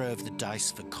last throw of the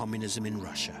dice for communism in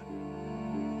Russia.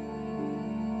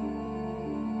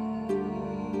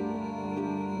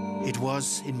 It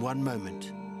was, in one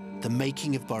moment, the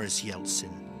making of Boris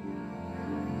Yeltsin,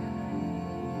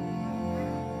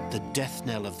 the death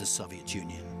knell of the Soviet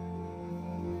Union,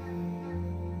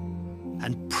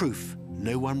 and proof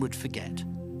no one would forget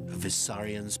of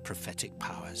Vissarion's prophetic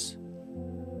powers.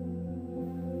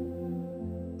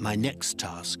 My next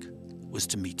task was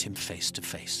to meet him face to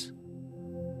face.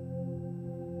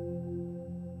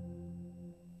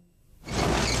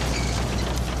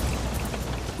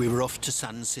 We were off to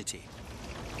Sun City.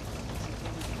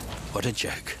 What a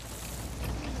joke.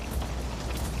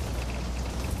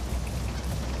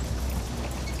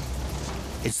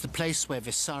 It's the place where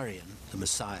Vissarion, the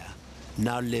Messiah,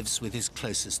 now lives with his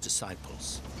closest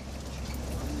disciples.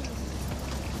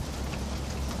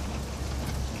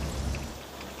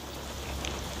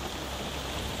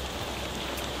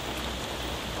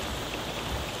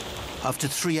 After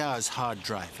 3 hours hard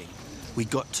driving, we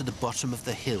got to the bottom of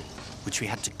the hill, which we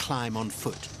had to climb on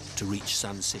foot to reach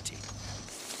Sun City.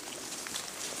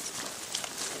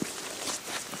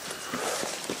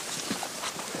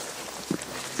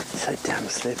 So damn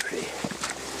slippery.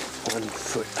 1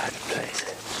 foot out of place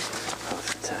half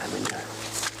the time in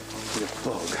the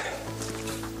bog.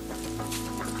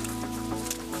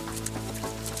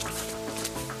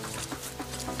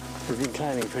 We've been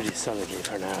climbing pretty solidly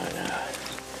for an hour now.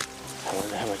 I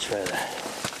wonder how much further.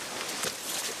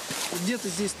 Где-то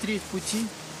здесь треть пути.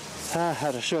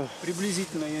 Хорошо.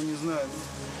 Приблизительно, я не знаю,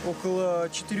 около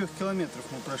 4 километров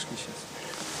мы прошли сейчас.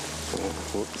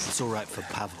 It's all right for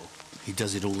Pavel. He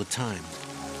does it all the time.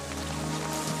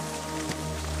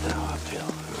 Now uphill.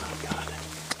 Oh, God.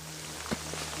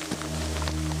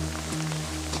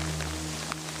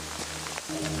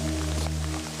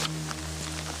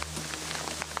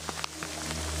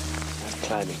 I'm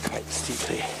climbing quite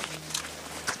steeply.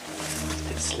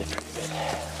 It's slippery a bit.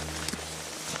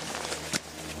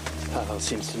 Pavel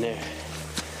seems to know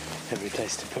every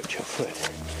place to put your foot.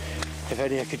 If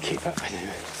only I could keep up with him.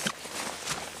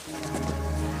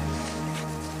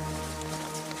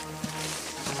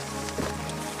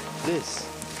 This,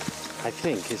 I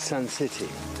think, is Sun City.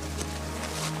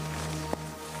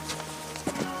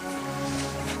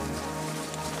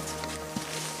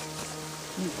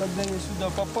 Когда я сюда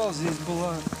попал, здесь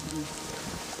была,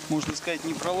 можно сказать,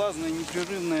 непролазная,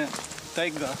 непрерывная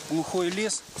тайга. Глухой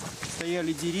лес,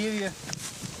 стояли деревья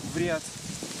в ряд,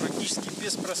 практически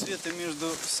без просвета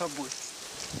между собой.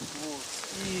 Вот.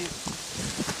 И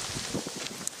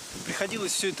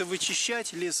приходилось все это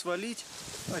вычищать, лес валить,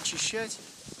 очищать.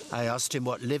 I asked him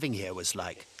what living here was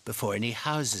like before any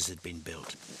houses had been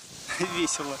built.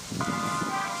 Весело.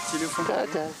 Телефон.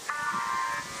 Да.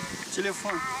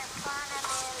 Телефон.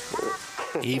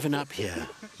 Even up here,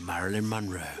 Marilyn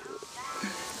Monroe.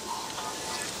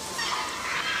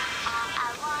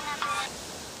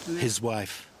 His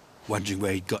wife, wondering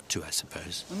where he'd got to, I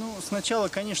suppose. Ну, сначала,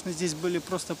 конечно, здесь были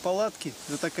просто палатки.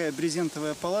 Это такая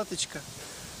брезентовая палаточка,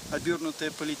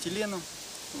 обернутая полиэтиленом.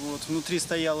 Вот. Внутри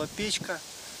стояла печка,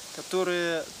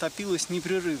 которая топилась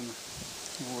непрерывно.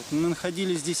 Вот. Мы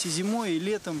находились здесь и зимой, и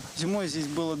летом. Зимой здесь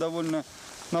было довольно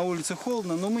на улице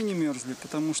холодно, но мы не мерзли,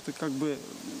 потому что как бы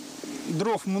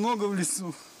дров много в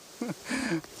лесу.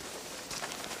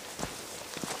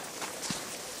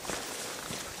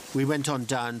 We went on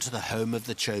down to the home of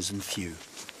the chosen few.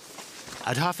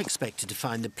 I'd half expected to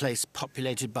find the place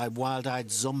populated by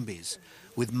wild-eyed zombies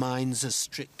with minds as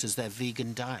strict as their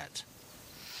vegan diet.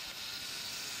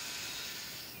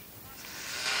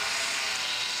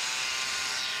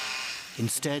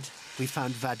 Instead, we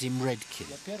found Vadim Redkin.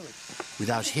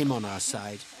 Without him on our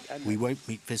side, we won't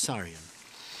meet Vissarion.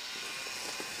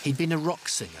 He'd been a rock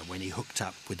singer when he hooked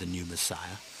up with the new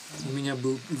Messiah. У меня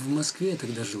был в Москве, я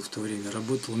тогда жил в то время,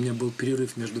 работал, у меня был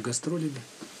перерыв между гастролями.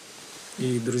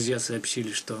 И друзья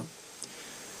сообщили, что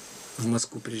в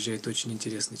Москву приезжает очень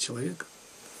интересный человек,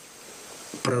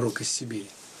 пророк из Сибири.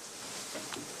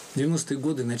 90-е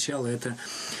годы, начало, это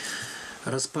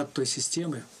распад той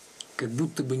системы, как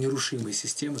будто бы нерушимой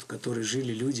системы, в которой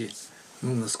жили люди,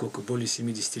 ну, насколько, более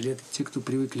 70 лет. Те, кто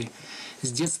привыкли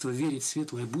с детства верить в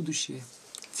светлое будущее,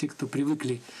 те, кто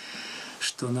привыкли,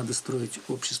 что надо строить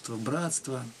общество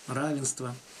братства,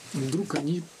 равенства. И вдруг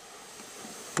они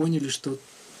поняли, что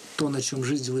то, на чем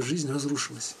жизнь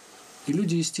разрушилось. И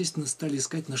люди, естественно, стали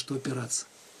искать, на что опираться.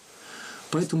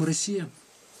 Поэтому Россия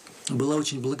была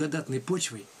очень благодатной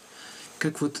почвой,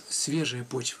 как вот свежая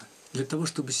почва, для того,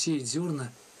 чтобы сеять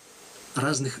зерна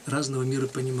разного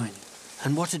миропонимания.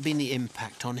 And what had been the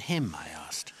impact on him, I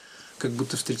asked. Как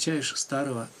будто встречаешь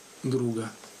старого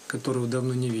друга, которого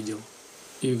давно не видел.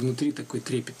 И внутри такой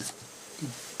трепет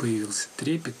появился.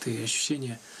 Трепет и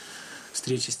ощущение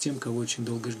встречи с тем, кого очень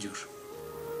долго ждешь.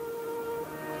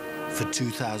 For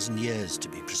 2,000 years, to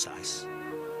be precise.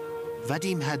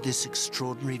 Vadim had this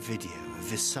extraordinary video of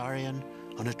Vissarion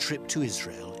on a trip to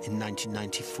Israel in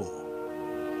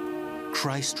 1994.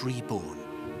 Christ reborn,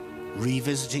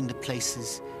 revisiting the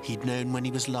places he'd known when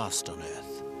he was last on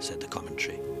earth, said the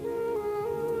commentary.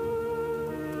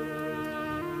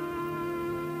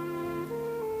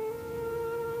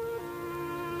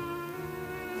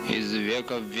 Из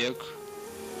века в век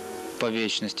по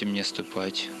вечности мне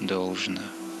ступать должно.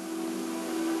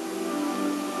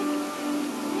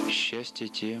 Счастье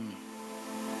тем,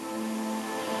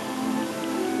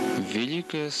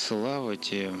 великая слава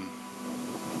тем,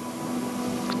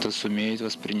 кто сумеет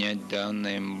воспринять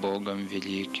данное им Богом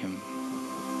великим,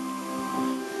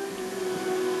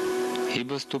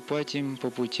 ибо ступать им по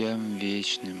путям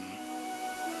вечным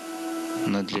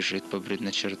надлежит по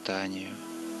предначертанию.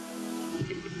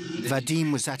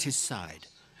 Vadim was at his side,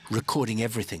 recording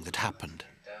everything that happened.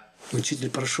 Учитель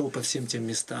прошел по всем тем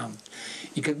местам,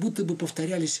 и как будто бы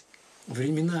повторялись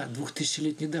времена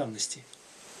 2000-летней давности,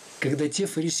 когда те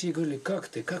фарисеи говорили: как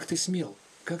ты смел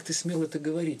это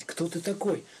говорить, кто ты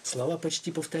такой? Слова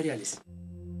почти повторялись.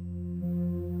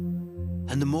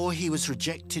 And the more he was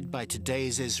rejected by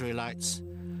today's Israelites,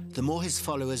 the more his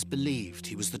followers believed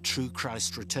he was the true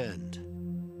Christ returned.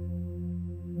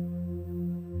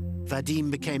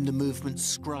 Vadim became the movement's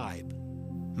scribe.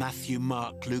 Matthew,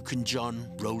 Mark, Luke, and John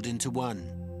rolled into one.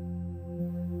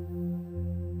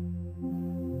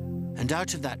 And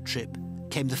out of that trip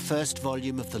came the first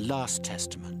volume of the Last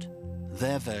Testament,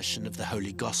 their version of the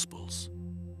Holy Gospels.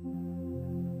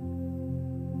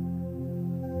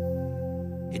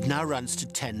 It now runs to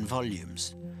 10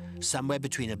 volumes, somewhere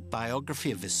between a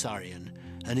biography of Vissarion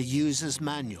and a user's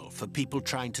manual for people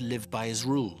trying to live by his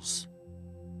rules.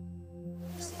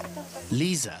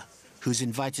 Lisa, who's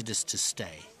invited us to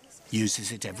stay,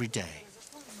 uses it every day.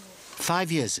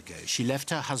 5 years ago, she left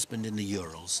her husband in the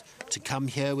Urals to come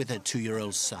here with her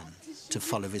 2-year-old son to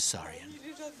follow Vissarion.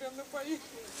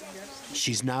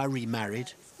 She's now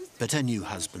remarried, but her new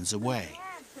husband's away.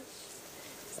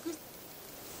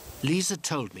 Lisa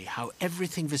told me how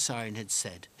everything Vissarion had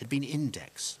said had been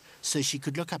indexed, so she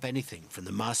could look up anything from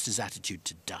the master's attitude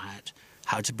to diet,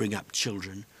 how to bring up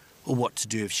children, or what to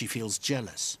do if she feels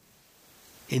jealous.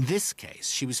 In this case,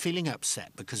 she was feeling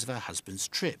upset because of her husband's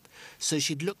trip, so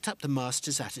she'd looked up the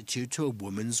master's attitude to a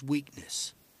woman's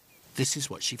weakness. This is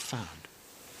what she found.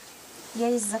 Я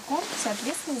есть закон, вся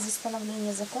ответственность за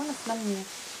установление законов на мне.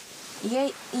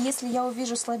 И если я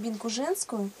увижу слабинку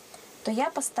женскую, то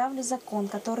я поставлю закон,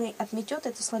 который отметет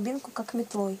эту слабинку как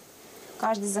метлой.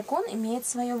 Каждый закон имеет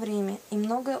свое время, и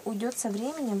многое уйдет со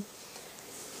временем.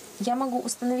 Я могу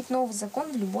установить новый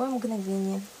закон в любое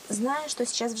мгновение. Зная, что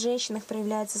сейчас в женщинах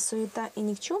проявляется суета и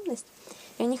никчемность,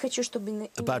 я не хочу,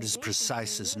 чтобы... About as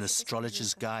precise as an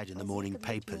astrologer's guide in the morning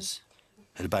papers.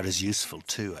 And about as useful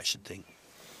too, I should think.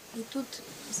 И тут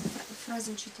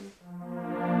фраза учителя.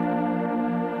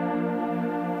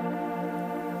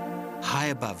 High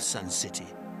above Sun City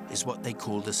is what they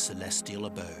call the celestial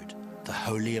abode, the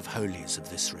holy of holies of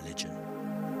this religion.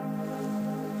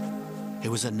 It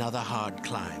was another hard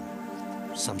climb,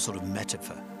 some sort of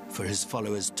metaphor for his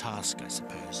followers' task, I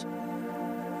suppose.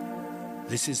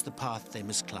 This is the path they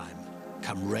must climb,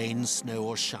 come rain, snow,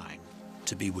 or shine,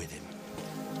 to be with him.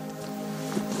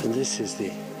 And this is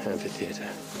the amphitheatre,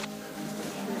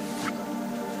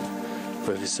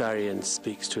 where Vissarion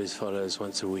speaks to his followers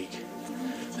once a week,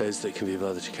 those that can be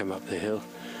bothered to come up the hill,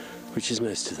 which is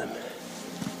most of them.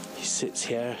 He sits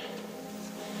here,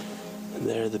 and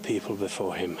there are the people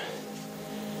before him,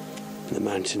 and the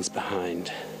mountains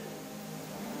behind,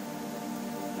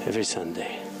 every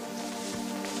Sunday.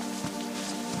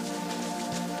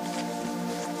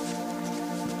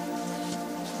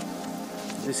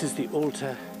 This is the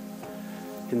altar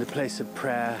in the place of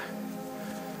prayer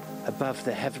above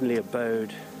the heavenly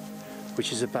abode,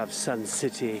 which is above Sun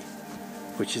City,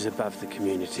 which is above the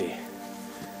community.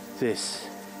 This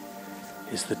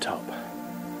is the top,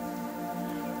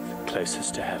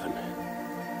 closest to heaven.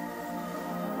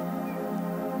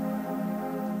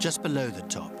 Just below the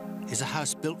top is a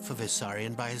house built for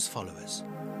Vissarion by his followers.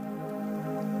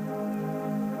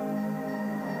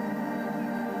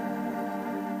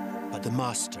 But the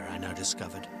master, I now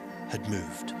discovered, had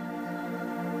moved.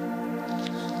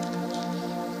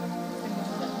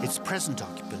 Its present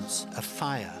occupants are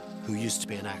Faya, who used to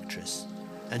be an actress,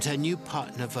 and her new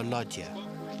partner Volodya,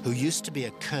 who used to be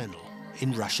a colonel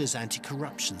in Russia's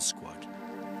anti-corruption squad.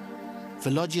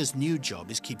 Volodya's new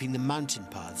job is keeping the mountain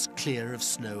paths clear of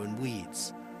snow and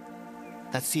weeds.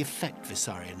 That's the effect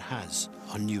Vissarion has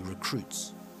on new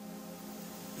recruits.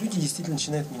 Люди действительно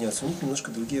начинают меняться, у них немножко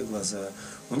другие глаза,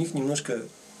 у них немножко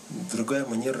другая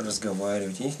манера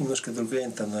разговаривать, у них немножко другая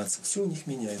интонация. Все у них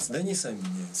меняется, да, они сами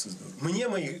меняются. Здорово. Мне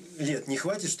моих лет не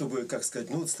хватит, чтобы, как сказать,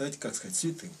 ну, стать, как сказать,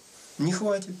 святым. Не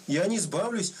хватит. Я не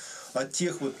избавлюсь от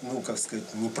тех вот, ну, как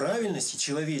сказать, неправильностей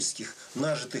человеческих,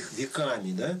 нажитых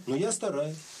веками, да. Но я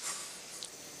стараюсь.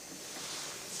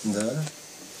 Да.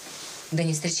 Да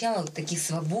не встречала вот таких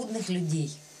свободных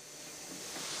людей.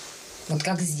 Вот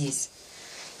как здесь.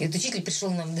 И вот учитель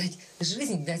пришел нам дать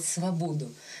жизнь, дать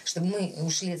свободу, чтобы мы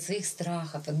ушли от своих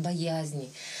страхов, от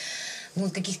боязней, ну,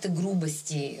 от каких-то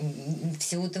грубостей,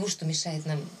 всего того, что мешает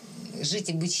нам жить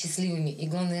и быть счастливыми, и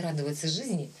главное радоваться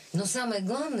жизни. Но самое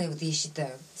главное, вот я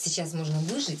считаю, сейчас можно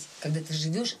выжить, когда ты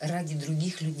живешь ради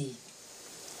других людей.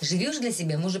 Живешь для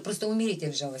себя, можно просто умереть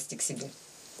от жалости к себе.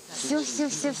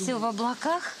 Все в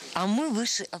облаках, а мы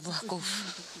выше облаков.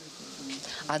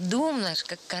 А дом наш,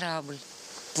 как корабль,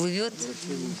 плывет.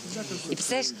 И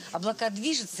представляешь, облака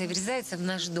движутся и врезаются в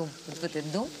наш дом, вот в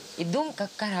этот дом. И дом, как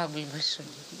корабль большой.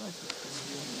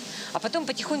 А потом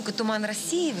потихоньку туман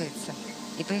рассеивается,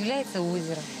 и появляется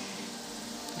озеро.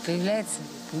 И появляется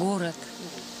город,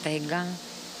 тайга.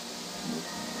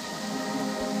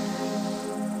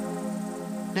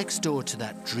 Next door to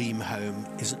that dream home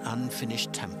is an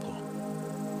unfinished temple.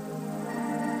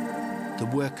 The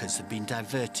workers have been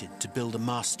diverted to build a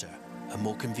master, a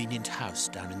more convenient house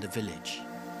down in the village.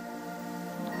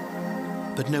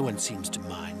 But no one seems to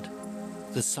mind.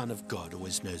 The Son of God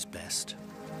always knows best.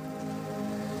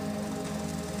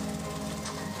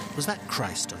 Was that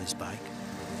Christ on his bike?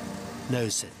 No,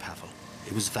 said Pavel.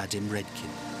 It was Vadim Redkin.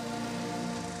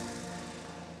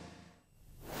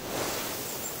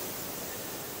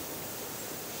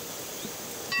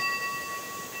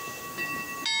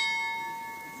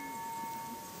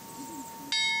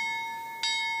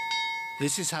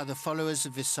 This is how the followers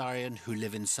of Vissarion who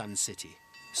live in Sun City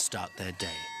start their day.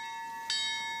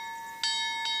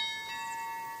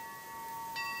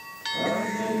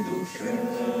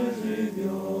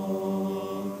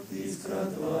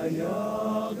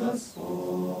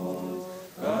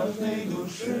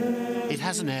 It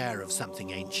has an air of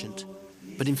something ancient,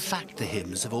 but in fact the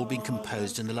hymns have all been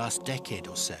composed in the last decade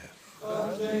or so.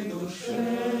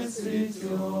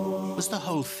 Was the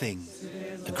whole thing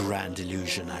a grand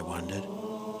illusion, I wondered?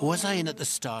 Or was I in at the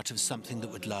start of something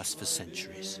that would last for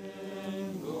centuries?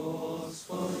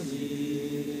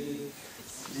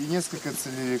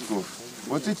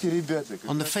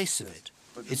 On the face of it,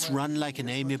 it's run like an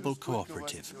amiable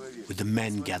cooperative, with the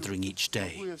men gathering each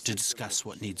day to discuss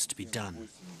what needs to be done.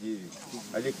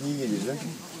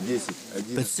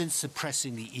 But since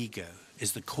suppressing the ego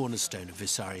is the cornerstone of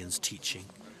Vissarion's teaching,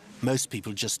 most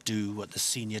people just do what the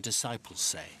senior disciples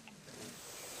say.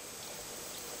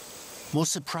 More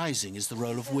surprising is the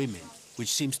role of women,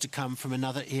 which seems to come from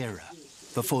another era,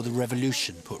 before the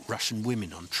revolution put Russian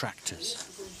women on tractors.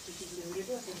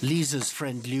 Lisa's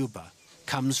friend Lyuba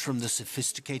comes from the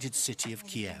sophisticated city of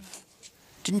Kiev.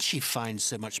 Didn't she find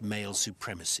so much male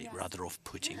supremacy rather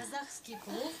off-putting?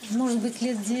 Может быть,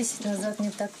 лет 10 назад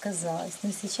мне так казалось.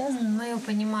 Но сейчас, в моем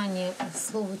понимании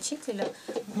слов учителя,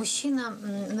 мужчина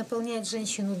наполняет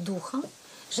женщину духом,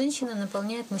 женщина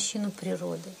наполняет мужчину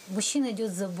природой. Мужчина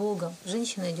идет за Богом,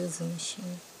 женщина идет за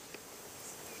мужчиной.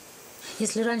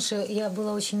 Если раньше я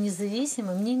была очень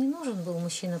независима, мне не нужен был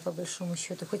мужчина по большому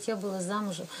счету, хоть я была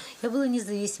замужем. Я была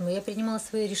независима, я принимала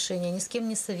свои решения, ни с кем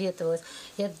не советовалась.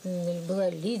 Я была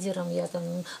лидером, я там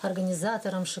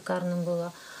организатором шикарным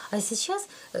была. А сейчас,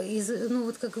 ну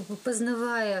вот как бы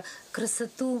познавая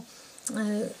красоту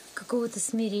какого-то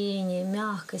смирения,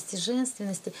 мягкости,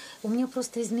 женственности, у меня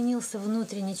просто изменился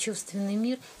внутренний чувственный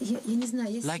мир. Я не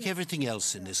знаю, если... Like everything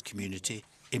else in this community,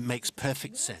 it makes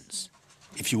perfect sense.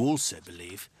 If you also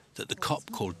believe that the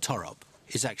cop called Torop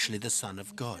is actually the Son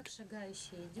of God,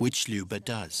 which Lyuba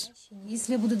does.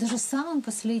 Если я буду даже самым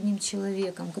последним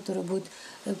человеком, который будет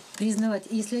признавать,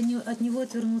 если от него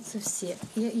отвернутся все,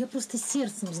 я просто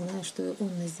сердцем знаю, что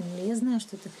он на земле, я знаю,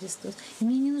 что это Христос, и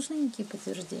мне не нужны никакие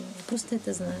подтверждения, я просто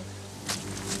это знаю.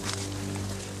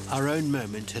 Our own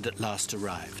moment had at last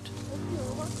arrived.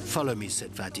 Follow me,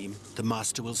 said Vadim, the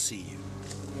master will see you.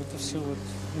 Это все вот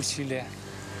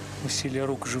усилия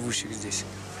рук живущих здесь.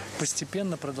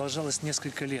 Постепенно продолжалось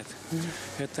несколько лет.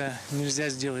 Это нельзя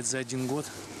сделать за один год.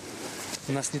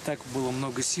 У нас не так было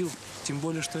много сил, тем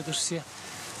более, что это же все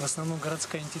в основном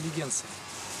городская интеллигенция.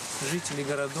 Жители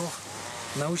городов,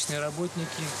 научные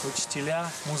работники,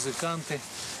 учителя, музыканты,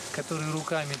 которые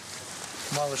руками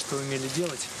мало что умели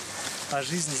делать, а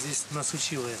жизнь здесь нас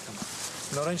учила этому.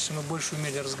 Но раньше мы больше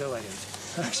умели разговаривать.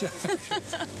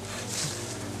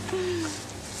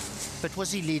 But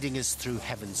was he leading us through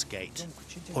Heaven's Gate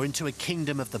or into a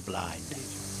kingdom of the blind?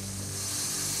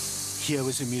 Here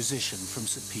was a musician from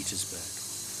St. Petersburg,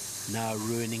 now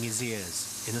ruining his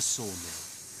ears in a sawmill.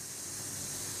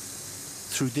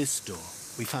 Through this door,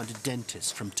 we found a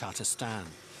dentist from Tatarstan.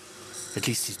 At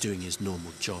least he's doing his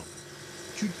normal job.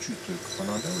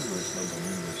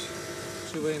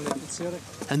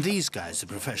 And these guys are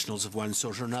professionals of one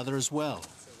sort or another as well,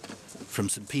 from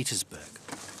St. Petersburg.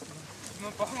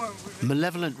 A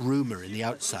malevolent rumor in the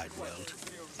outside world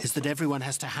is that everyone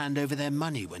has to hand over their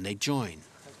money when they join.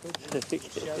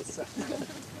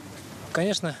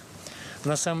 Конечно,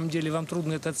 на самом деле вам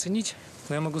трудно это оценить,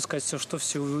 но я могу сказать, что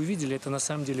все вы увидели, это на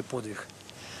самом деле подвиг.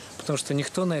 Потому что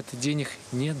никто на это денег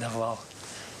не давал.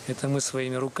 Это мы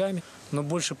своими руками, но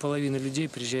больше половины людей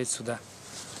приезжает сюда,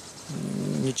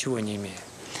 ничего не имея.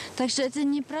 Так что это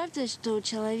неправда, что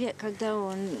человек, когда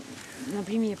он,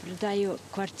 например, продает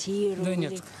квартиру, Да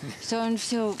нет. что он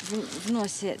все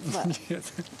вносит. Нет,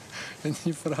 это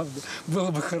неправда.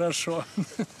 Было бы хорошо.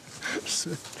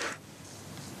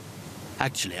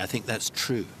 Actually, I think that's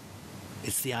true.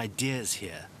 It's the ideas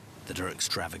here that are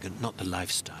extravagant, not the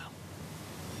lifestyle.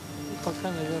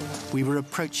 Пока, наверное. We were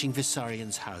approaching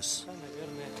Vissarion's house.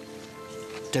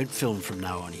 Don't film from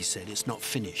now on, he said. It's not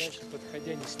finished.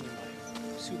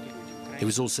 It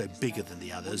was also bigger than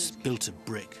the others, built of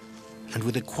brick, and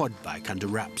with a quad bike under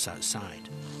wraps outside.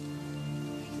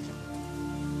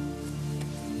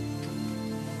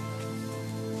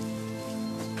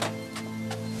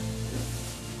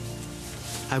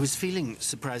 I was feeling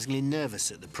surprisingly nervous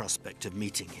at the prospect of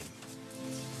meeting him.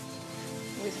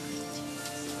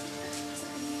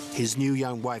 His new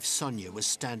young wife, Sonia, was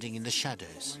standing in the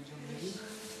shadows.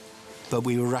 But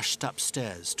we were rushed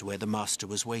upstairs to where the master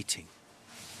was waiting.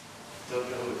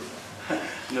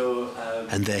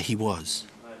 And there he was.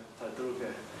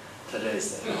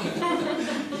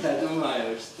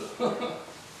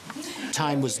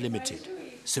 Time was limited,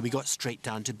 so we got straight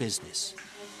down to business.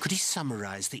 Could he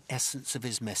summarize the essence of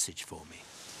his message for me?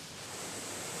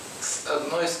 С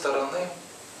одной стороны,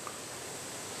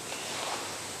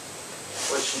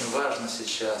 очень важно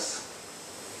сейчас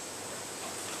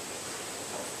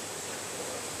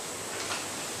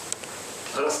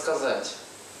рассказать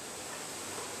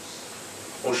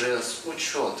уже с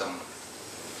учетом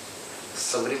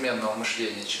современного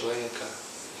мышления человека,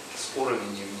 с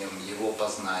уровнем его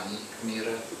познаний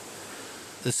мира.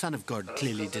 The Son of God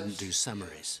clearly didn't do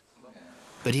summaries,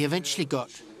 but he eventually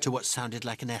got to what sounded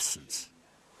like an essence.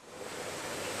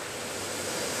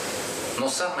 Но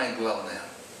самое главное,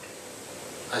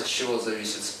 от чего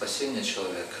зависит спасение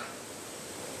человека,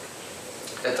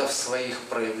 это в своих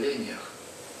проявлениях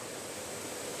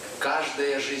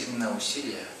каждое жизненное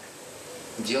усилие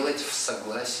делать в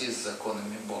согласии с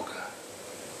законами Бога,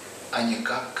 а не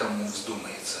как кому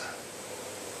вздумается.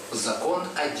 Закон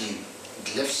один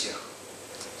для всех.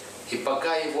 И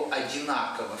пока его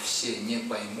одинаково все не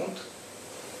поймут,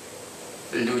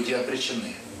 люди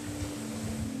обречены.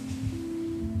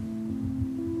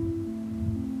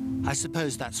 I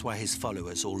suppose that's why his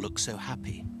followers all look so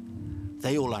happy.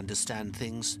 They all understand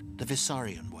things the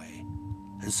Vissarion way,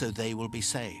 and so they will be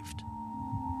saved.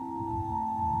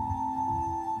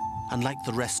 Unlike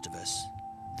the rest of us,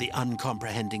 the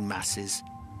uncomprehending masses,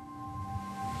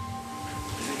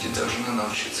 Люди должны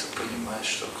научиться понимать,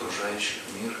 что окружающий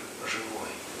мир живой.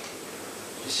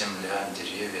 Земля,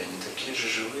 деревья, они такие же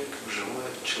живые, как живой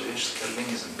человеческий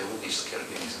организм, биологический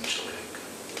организм человека.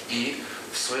 И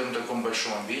в своем таком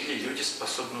большом обилии люди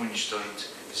способны уничтожить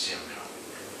Землю.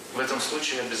 В этом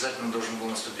случае обязательно должен был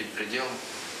наступить предел,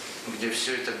 где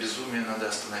все это безумие надо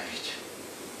остановить.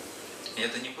 И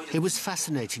это не будет... It was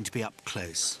fascinating to be up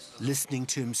close, listening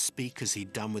to him speak as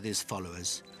he'd done with his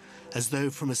followers, as though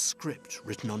from a script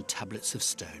written on tablets of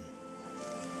stone.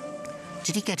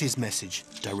 Did he get his message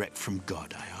direct from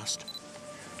God, I asked.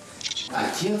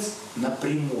 Отец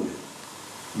напрямую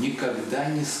никогда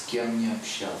ни с кем не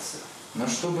общался. Но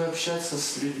чтобы общаться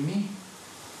с людьми,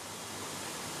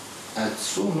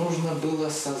 отцу нужно было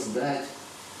создать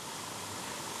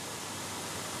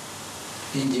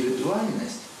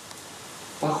индивидуальность,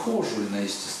 похожую на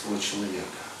естество человека.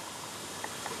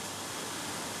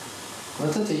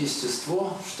 Вот это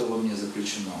естество, что во мне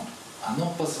заключено,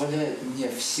 оно позволяет мне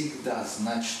всегда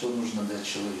знать, что нужно дать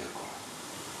человеку.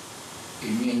 И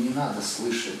мне не надо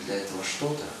слышать для этого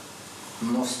что-то,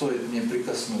 но стоит мне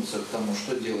прикоснуться к тому,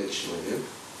 что делает человек,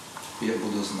 я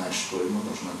буду знать, что ему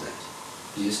нужно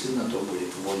дать. Если на то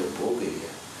будет воля Бога, или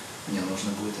мне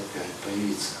нужно будет опять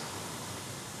появиться.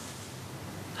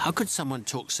 How could someone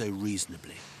talk so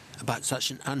reasonably about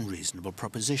such an unreasonable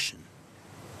proposition?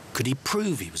 Could he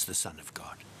prove he was the Son of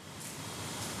God?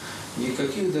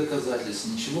 Никаких доказательств,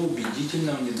 ничего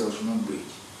убедительного не должно быть.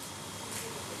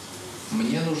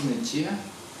 Мне нужны те,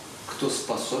 кто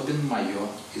способен мое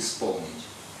исполнить.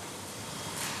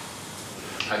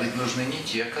 А ведь нужны не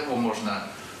те, кого можно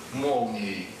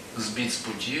молнией сбить с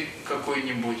пути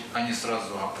какой-нибудь, они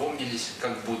сразу опомнились,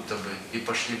 как будто бы, и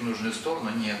пошли в нужную сторону.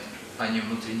 Нет, они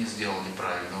внутри не сделали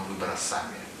правильного выбора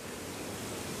сами.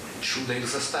 Чудо их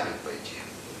заставит пойти,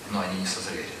 но они не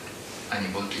созрели. Они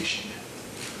будут лишними.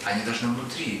 Они должны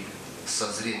внутри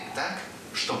созреть так,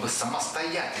 чтобы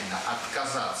самостоятельно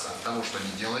отказаться от того, что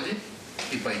они делали,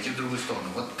 и пойти в другую сторону.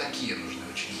 Вот такие нужны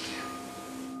ученики.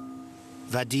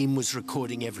 Vadim was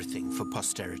recording everything for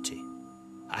posterity.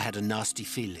 I had a nasty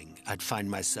feeling I'd find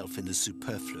myself in the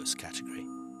superfluous category.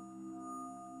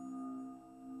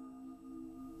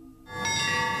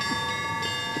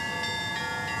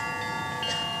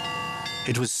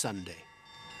 It was Sunday,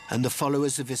 and the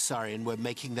followers of Vissarion were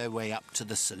making their way up to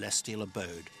the celestial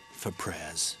abode for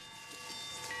prayers.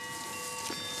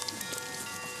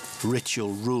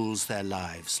 Ritual rules their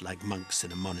lives like monks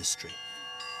in a monastery.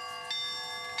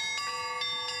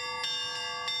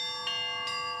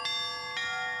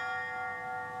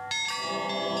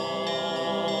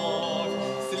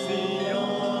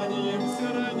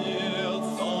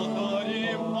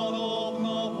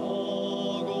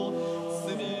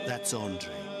 That's Andre,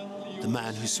 the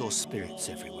man who saw spirits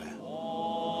everywhere.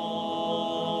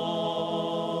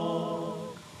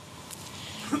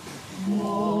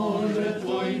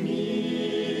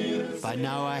 By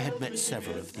now I had met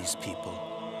several of these people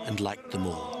and liked them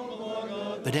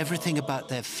all. But everything about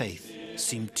their faith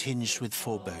seemed tinged with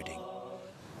foreboding.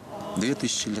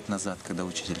 2000 лет назад, когда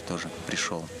учитель тоже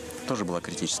пришел, тоже была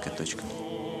критическая точка.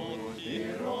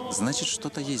 Значит,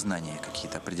 что-то есть знания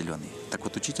какие-то определенные. Так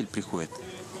вот, учитель приходит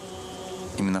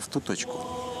именно в ту точку,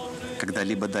 когда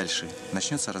либо дальше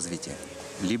начнется развитие,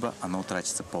 либо оно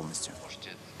утратится полностью.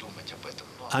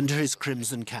 Under his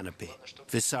crimson canopy,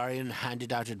 Vissarion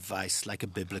handed out advice like a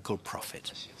biblical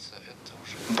prophet.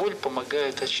 Боль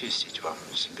помогает очистить вам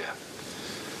себя.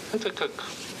 Это как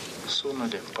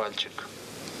сунули пальчик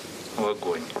в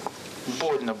огонь.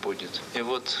 Больно будет. И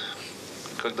вот,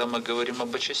 когда мы говорим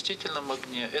об очистительном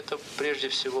огне, это прежде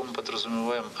всего мы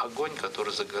подразумеваем огонь,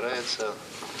 который загорается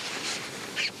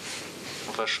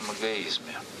в вашем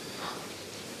эгоизме,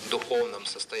 в духовном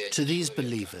состоянии. To these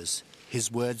believers,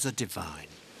 his words are divine.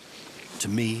 To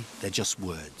me, they're just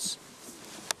words.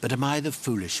 But am I the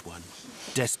foolish one,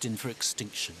 destined for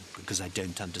extinction because I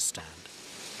don't understand?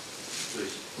 То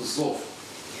есть зов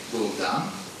был дан,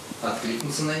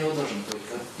 откликнуться на него должны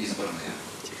только избранные.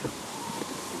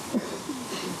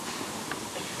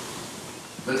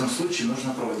 В этом случае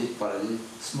нужно проводить параллель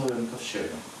с Новым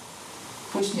ковчегом.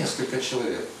 Пусть несколько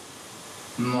человек,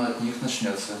 но от них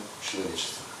начнется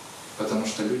человечество. Потому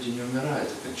что люди не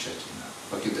умирают окончательно,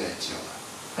 покидая тело.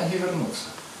 Они вернутся.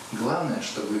 Главное,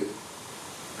 чтобы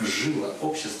жило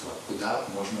общество, куда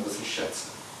можно возвращаться,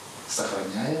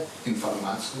 сохраняя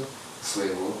информацию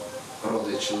своего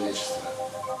рода человечества.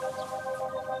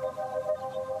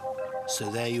 So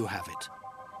there you have it.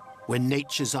 When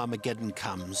nature's Armageddon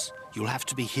comes, you'll have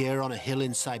to be here on a hill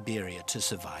in Siberia to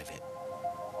survive it.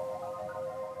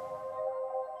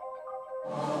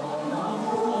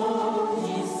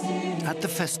 At the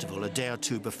festival a day or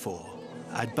two before,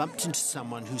 I'd bumped into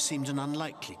someone who seemed an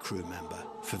unlikely crew member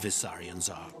for Vissarion's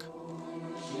Ark.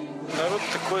 Народ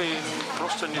такой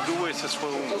просто не думает о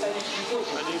своем.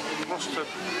 Они просто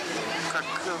как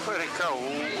река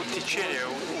у течения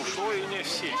ушло, и не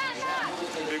все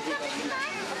бегут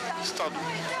стаду.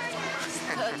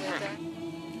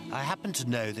 I happened to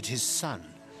know that his son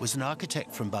was an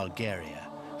architect from Bulgaria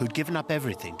who'd given up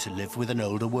everything to live with an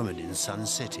older woman in Sun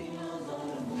City.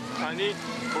 Они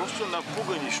просто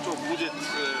напуганы, что будет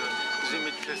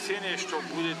землетрясение, что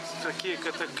будет такие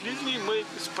катаклизмы, мы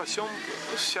спасем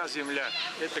вся земля.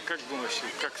 Это как думаешь,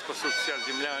 как спасут вся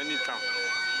земля, они там.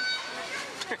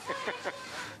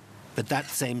 But that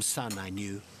same son I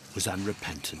knew was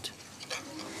unrepentant.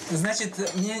 Значит,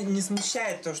 меня не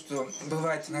смущает то, что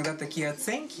бывают иногда такие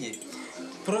оценки.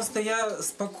 Просто я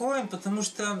спокоен, потому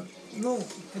что, ну,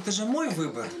 это же мой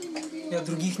выбор. Я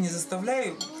других не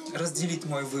заставляю разделить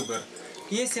мой выбор.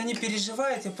 И если они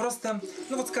переживают, я просто,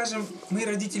 ну вот скажем, мои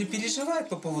родители переживают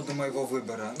по поводу моего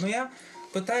выбора, но я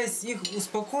пытаюсь их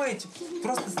успокоить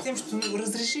просто с тем, что ну,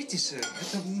 разрешите же,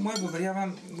 это мой выбор. Я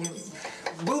вам...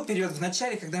 Был период в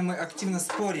начале, когда мы активно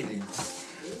спорили.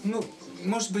 Ну,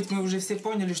 может быть, мы уже все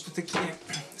поняли, что такие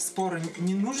споры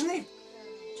не нужны.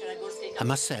 I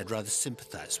must say I'd rather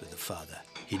sympathize with the father.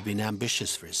 He'd been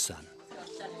ambitious for his son,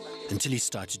 until he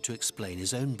started to explain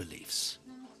his own beliefs.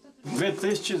 В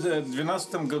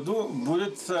 2012 году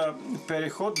будет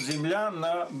переход Земля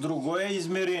на другое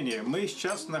измерение. Мы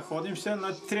сейчас находимся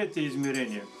на третье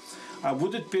измерение. А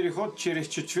будет переход через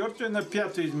четвертое на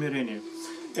пятое измерение.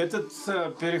 Этот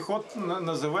переход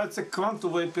называется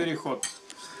квантовый переход.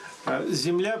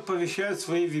 Земля повышает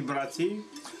свои вибрации.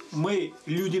 Мы,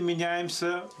 люди,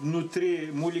 меняемся. Внутри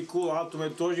молекулы,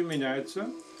 атомы тоже меняются.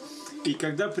 И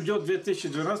когда придет в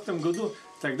 2012 году,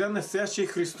 тогда настоящий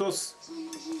Христос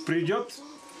придет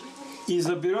и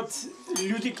заберет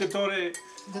люди, которые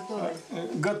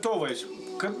готовы,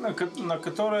 на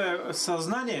которые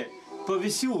сознание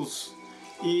повысилось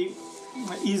и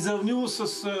изравнилось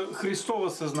с Христового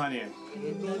сознания.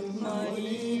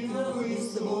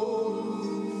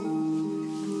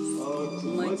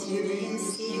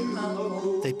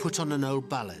 They put on an old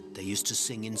ballad they used to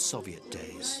sing in Soviet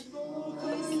days.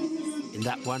 In In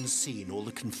that one scene, all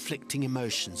the conflicting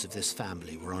emotions of this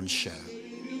family were on show.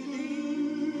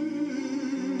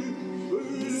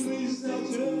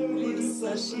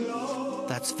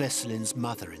 That's Vesselin's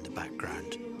mother in the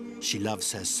background. She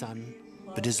loves her son,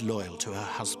 but is loyal to her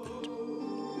husband.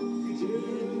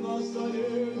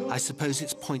 I suppose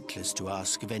it's pointless to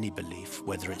ask of any belief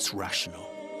whether it's rational.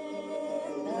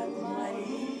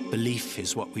 Belief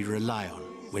is what we rely on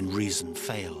when reason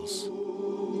fails.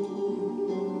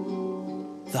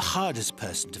 The hardest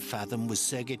person to fathom was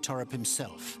Sergei Torop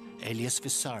himself, alias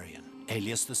Vissarion,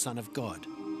 alias the Son of God.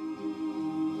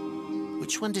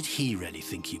 Which one did he really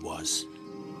think he was?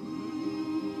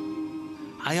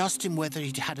 I asked him whether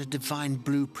he'd had a divine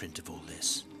blueprint of all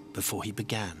this before he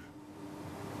began.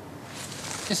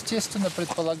 Естественно,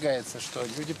 предполагается, что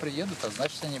люди приедут, а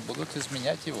значит, они будут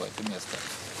изменять его, это место,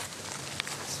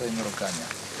 своими руками.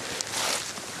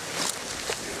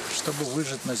 Чтобы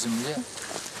выжить на земле,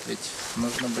 ведь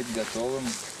нужно быть готовым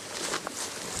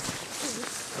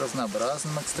к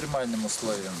разнообразным экстремальным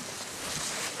условиям.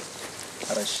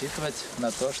 Рассчитывать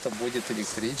на то, что будет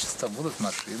электричество, будут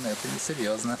машины, это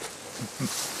несерьезно.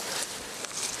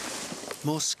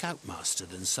 More scoutmaster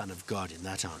than Son of God in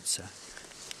that answer.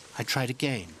 I tried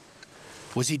again.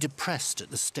 Was he depressed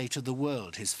at the state of the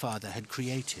world his father had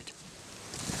created?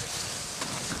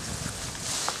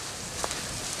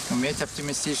 Уметь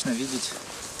оптимистично видеть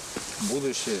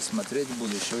будущее, смотреть в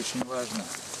будущее очень важно.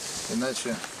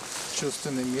 Иначе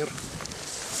чувственный мир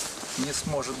не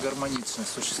сможет гармонично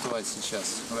существовать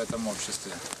сейчас в этом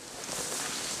обществе.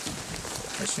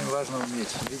 Очень важно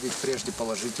уметь видеть прежде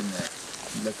положительное.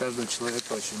 Для каждого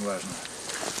человека очень важно.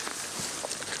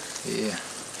 И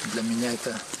для меня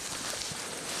это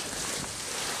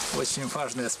очень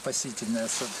важная спасительная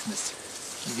особенность.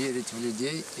 Верить в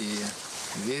людей и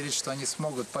верить, что они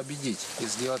смогут победить и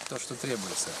сделать то, что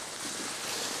требуется.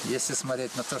 Если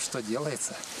смотреть на то, что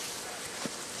делается,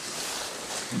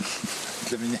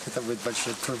 для меня это будет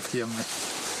большой проблемой.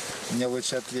 Мне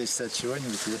лучше отвлечься от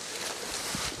чего-нибудь и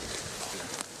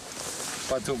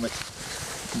подумать,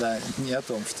 да, не о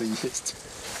том, что есть.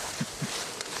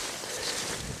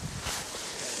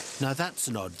 Now that's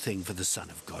an odd thing for the Son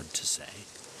of God to say.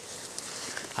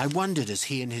 I wondered as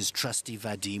he and his trusty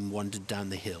Vadim wandered down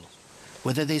the hill,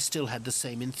 whether they still had the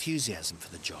same enthusiasm for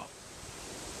the job.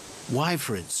 Why,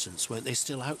 for instance, weren't they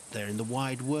still out there in the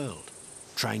wide world,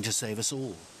 trying to save us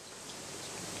all?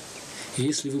 И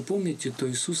если вы помните, то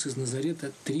Иисус из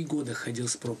Назарета 3 года ходил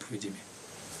с проповедями.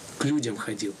 К людям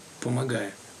ходил,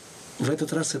 помогая. В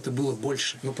этот раз это было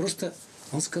больше. Но просто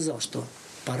он сказал, что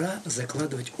пора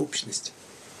закладывать общность.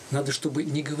 Надо, чтобы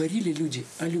не говорили люди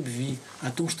о любви,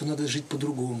 о том, что надо жить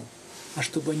по-другому, а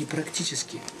чтобы они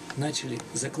практически начали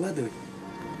закладывать.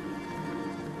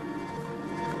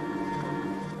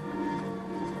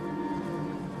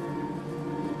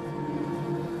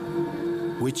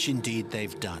 Which indeed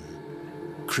they've done,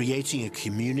 creating a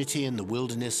community in the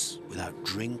wilderness without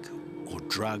drink or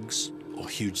drugs or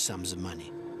huge sums of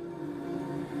money.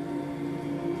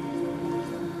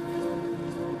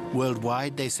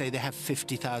 Worldwide, they say they have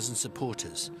 50,000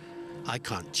 supporters. I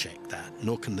can't check that,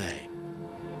 nor can they.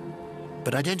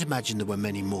 But I don't imagine there were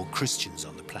many more Christians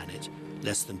on the planet,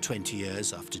 less than 20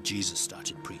 years after Jesus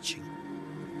started preaching.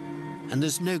 And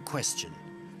there's no question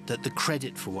that the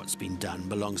credit for what's been done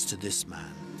belongs to this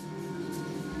man.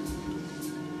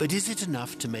 But is it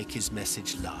enough to make his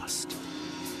message last?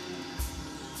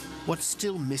 What's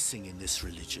still missing in this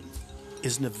religion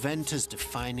is an event as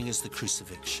defining as the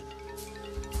crucifixion.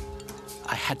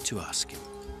 I had to ask him.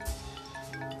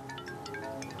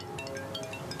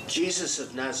 Jesus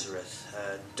of Nazareth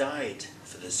died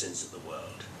for the sins of the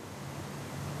world.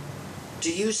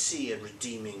 Do you see a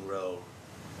redeeming role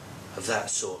of that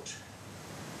sort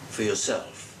for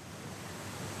yourself?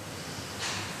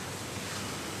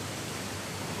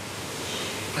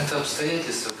 Это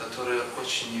обстоятельство, которое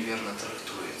очень неверно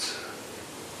трактуется.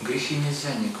 Грехи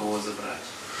нельзя никого забрать.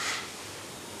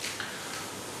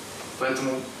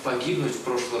 Поэтому погибнуть в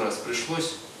прошлый раз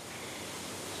пришлось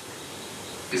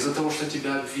из-за того, что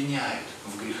тебя обвиняют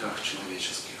в грехах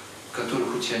человеческих,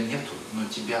 которых у тебя нету, но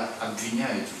тебя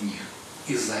обвиняют в них.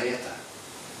 И за это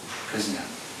казнят.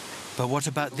 But what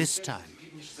about this time?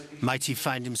 Might he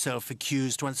find himself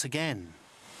accused once again?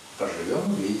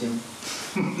 Поживем, увидим.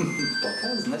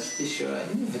 Пока, значит, еще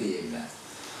не время.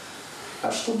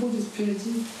 А что будет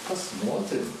впереди,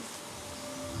 посмотрим.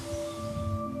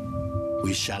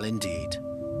 We shall indeed.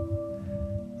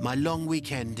 My long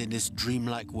weekend in this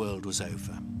dreamlike world was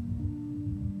over.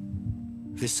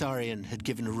 Vissarion had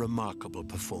given a remarkable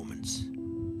performance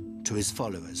to his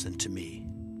followers and to me.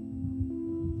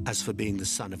 As for being the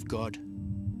Son of God,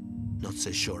 not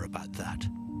so sure about that.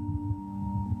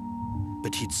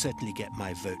 But he'd certainly get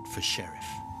my vote for sheriff.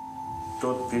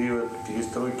 Тот период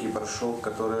перестройки прошел,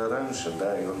 который раньше,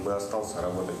 да, и он бы остался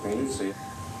работать в милиции.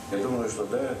 Я думаю, что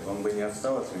да, он бы не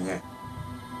отстал от меня.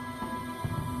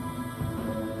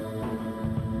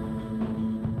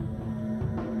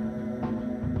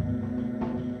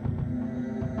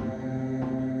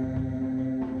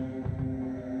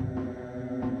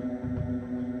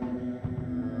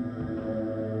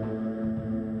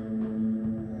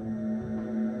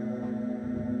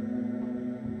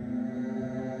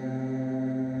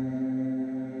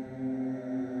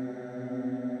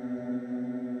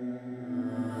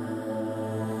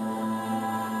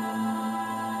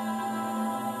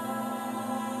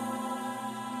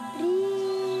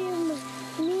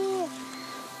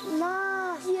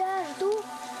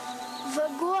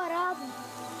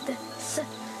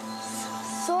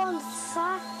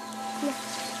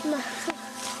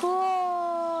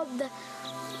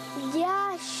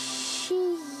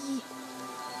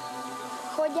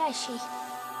 Ходящий.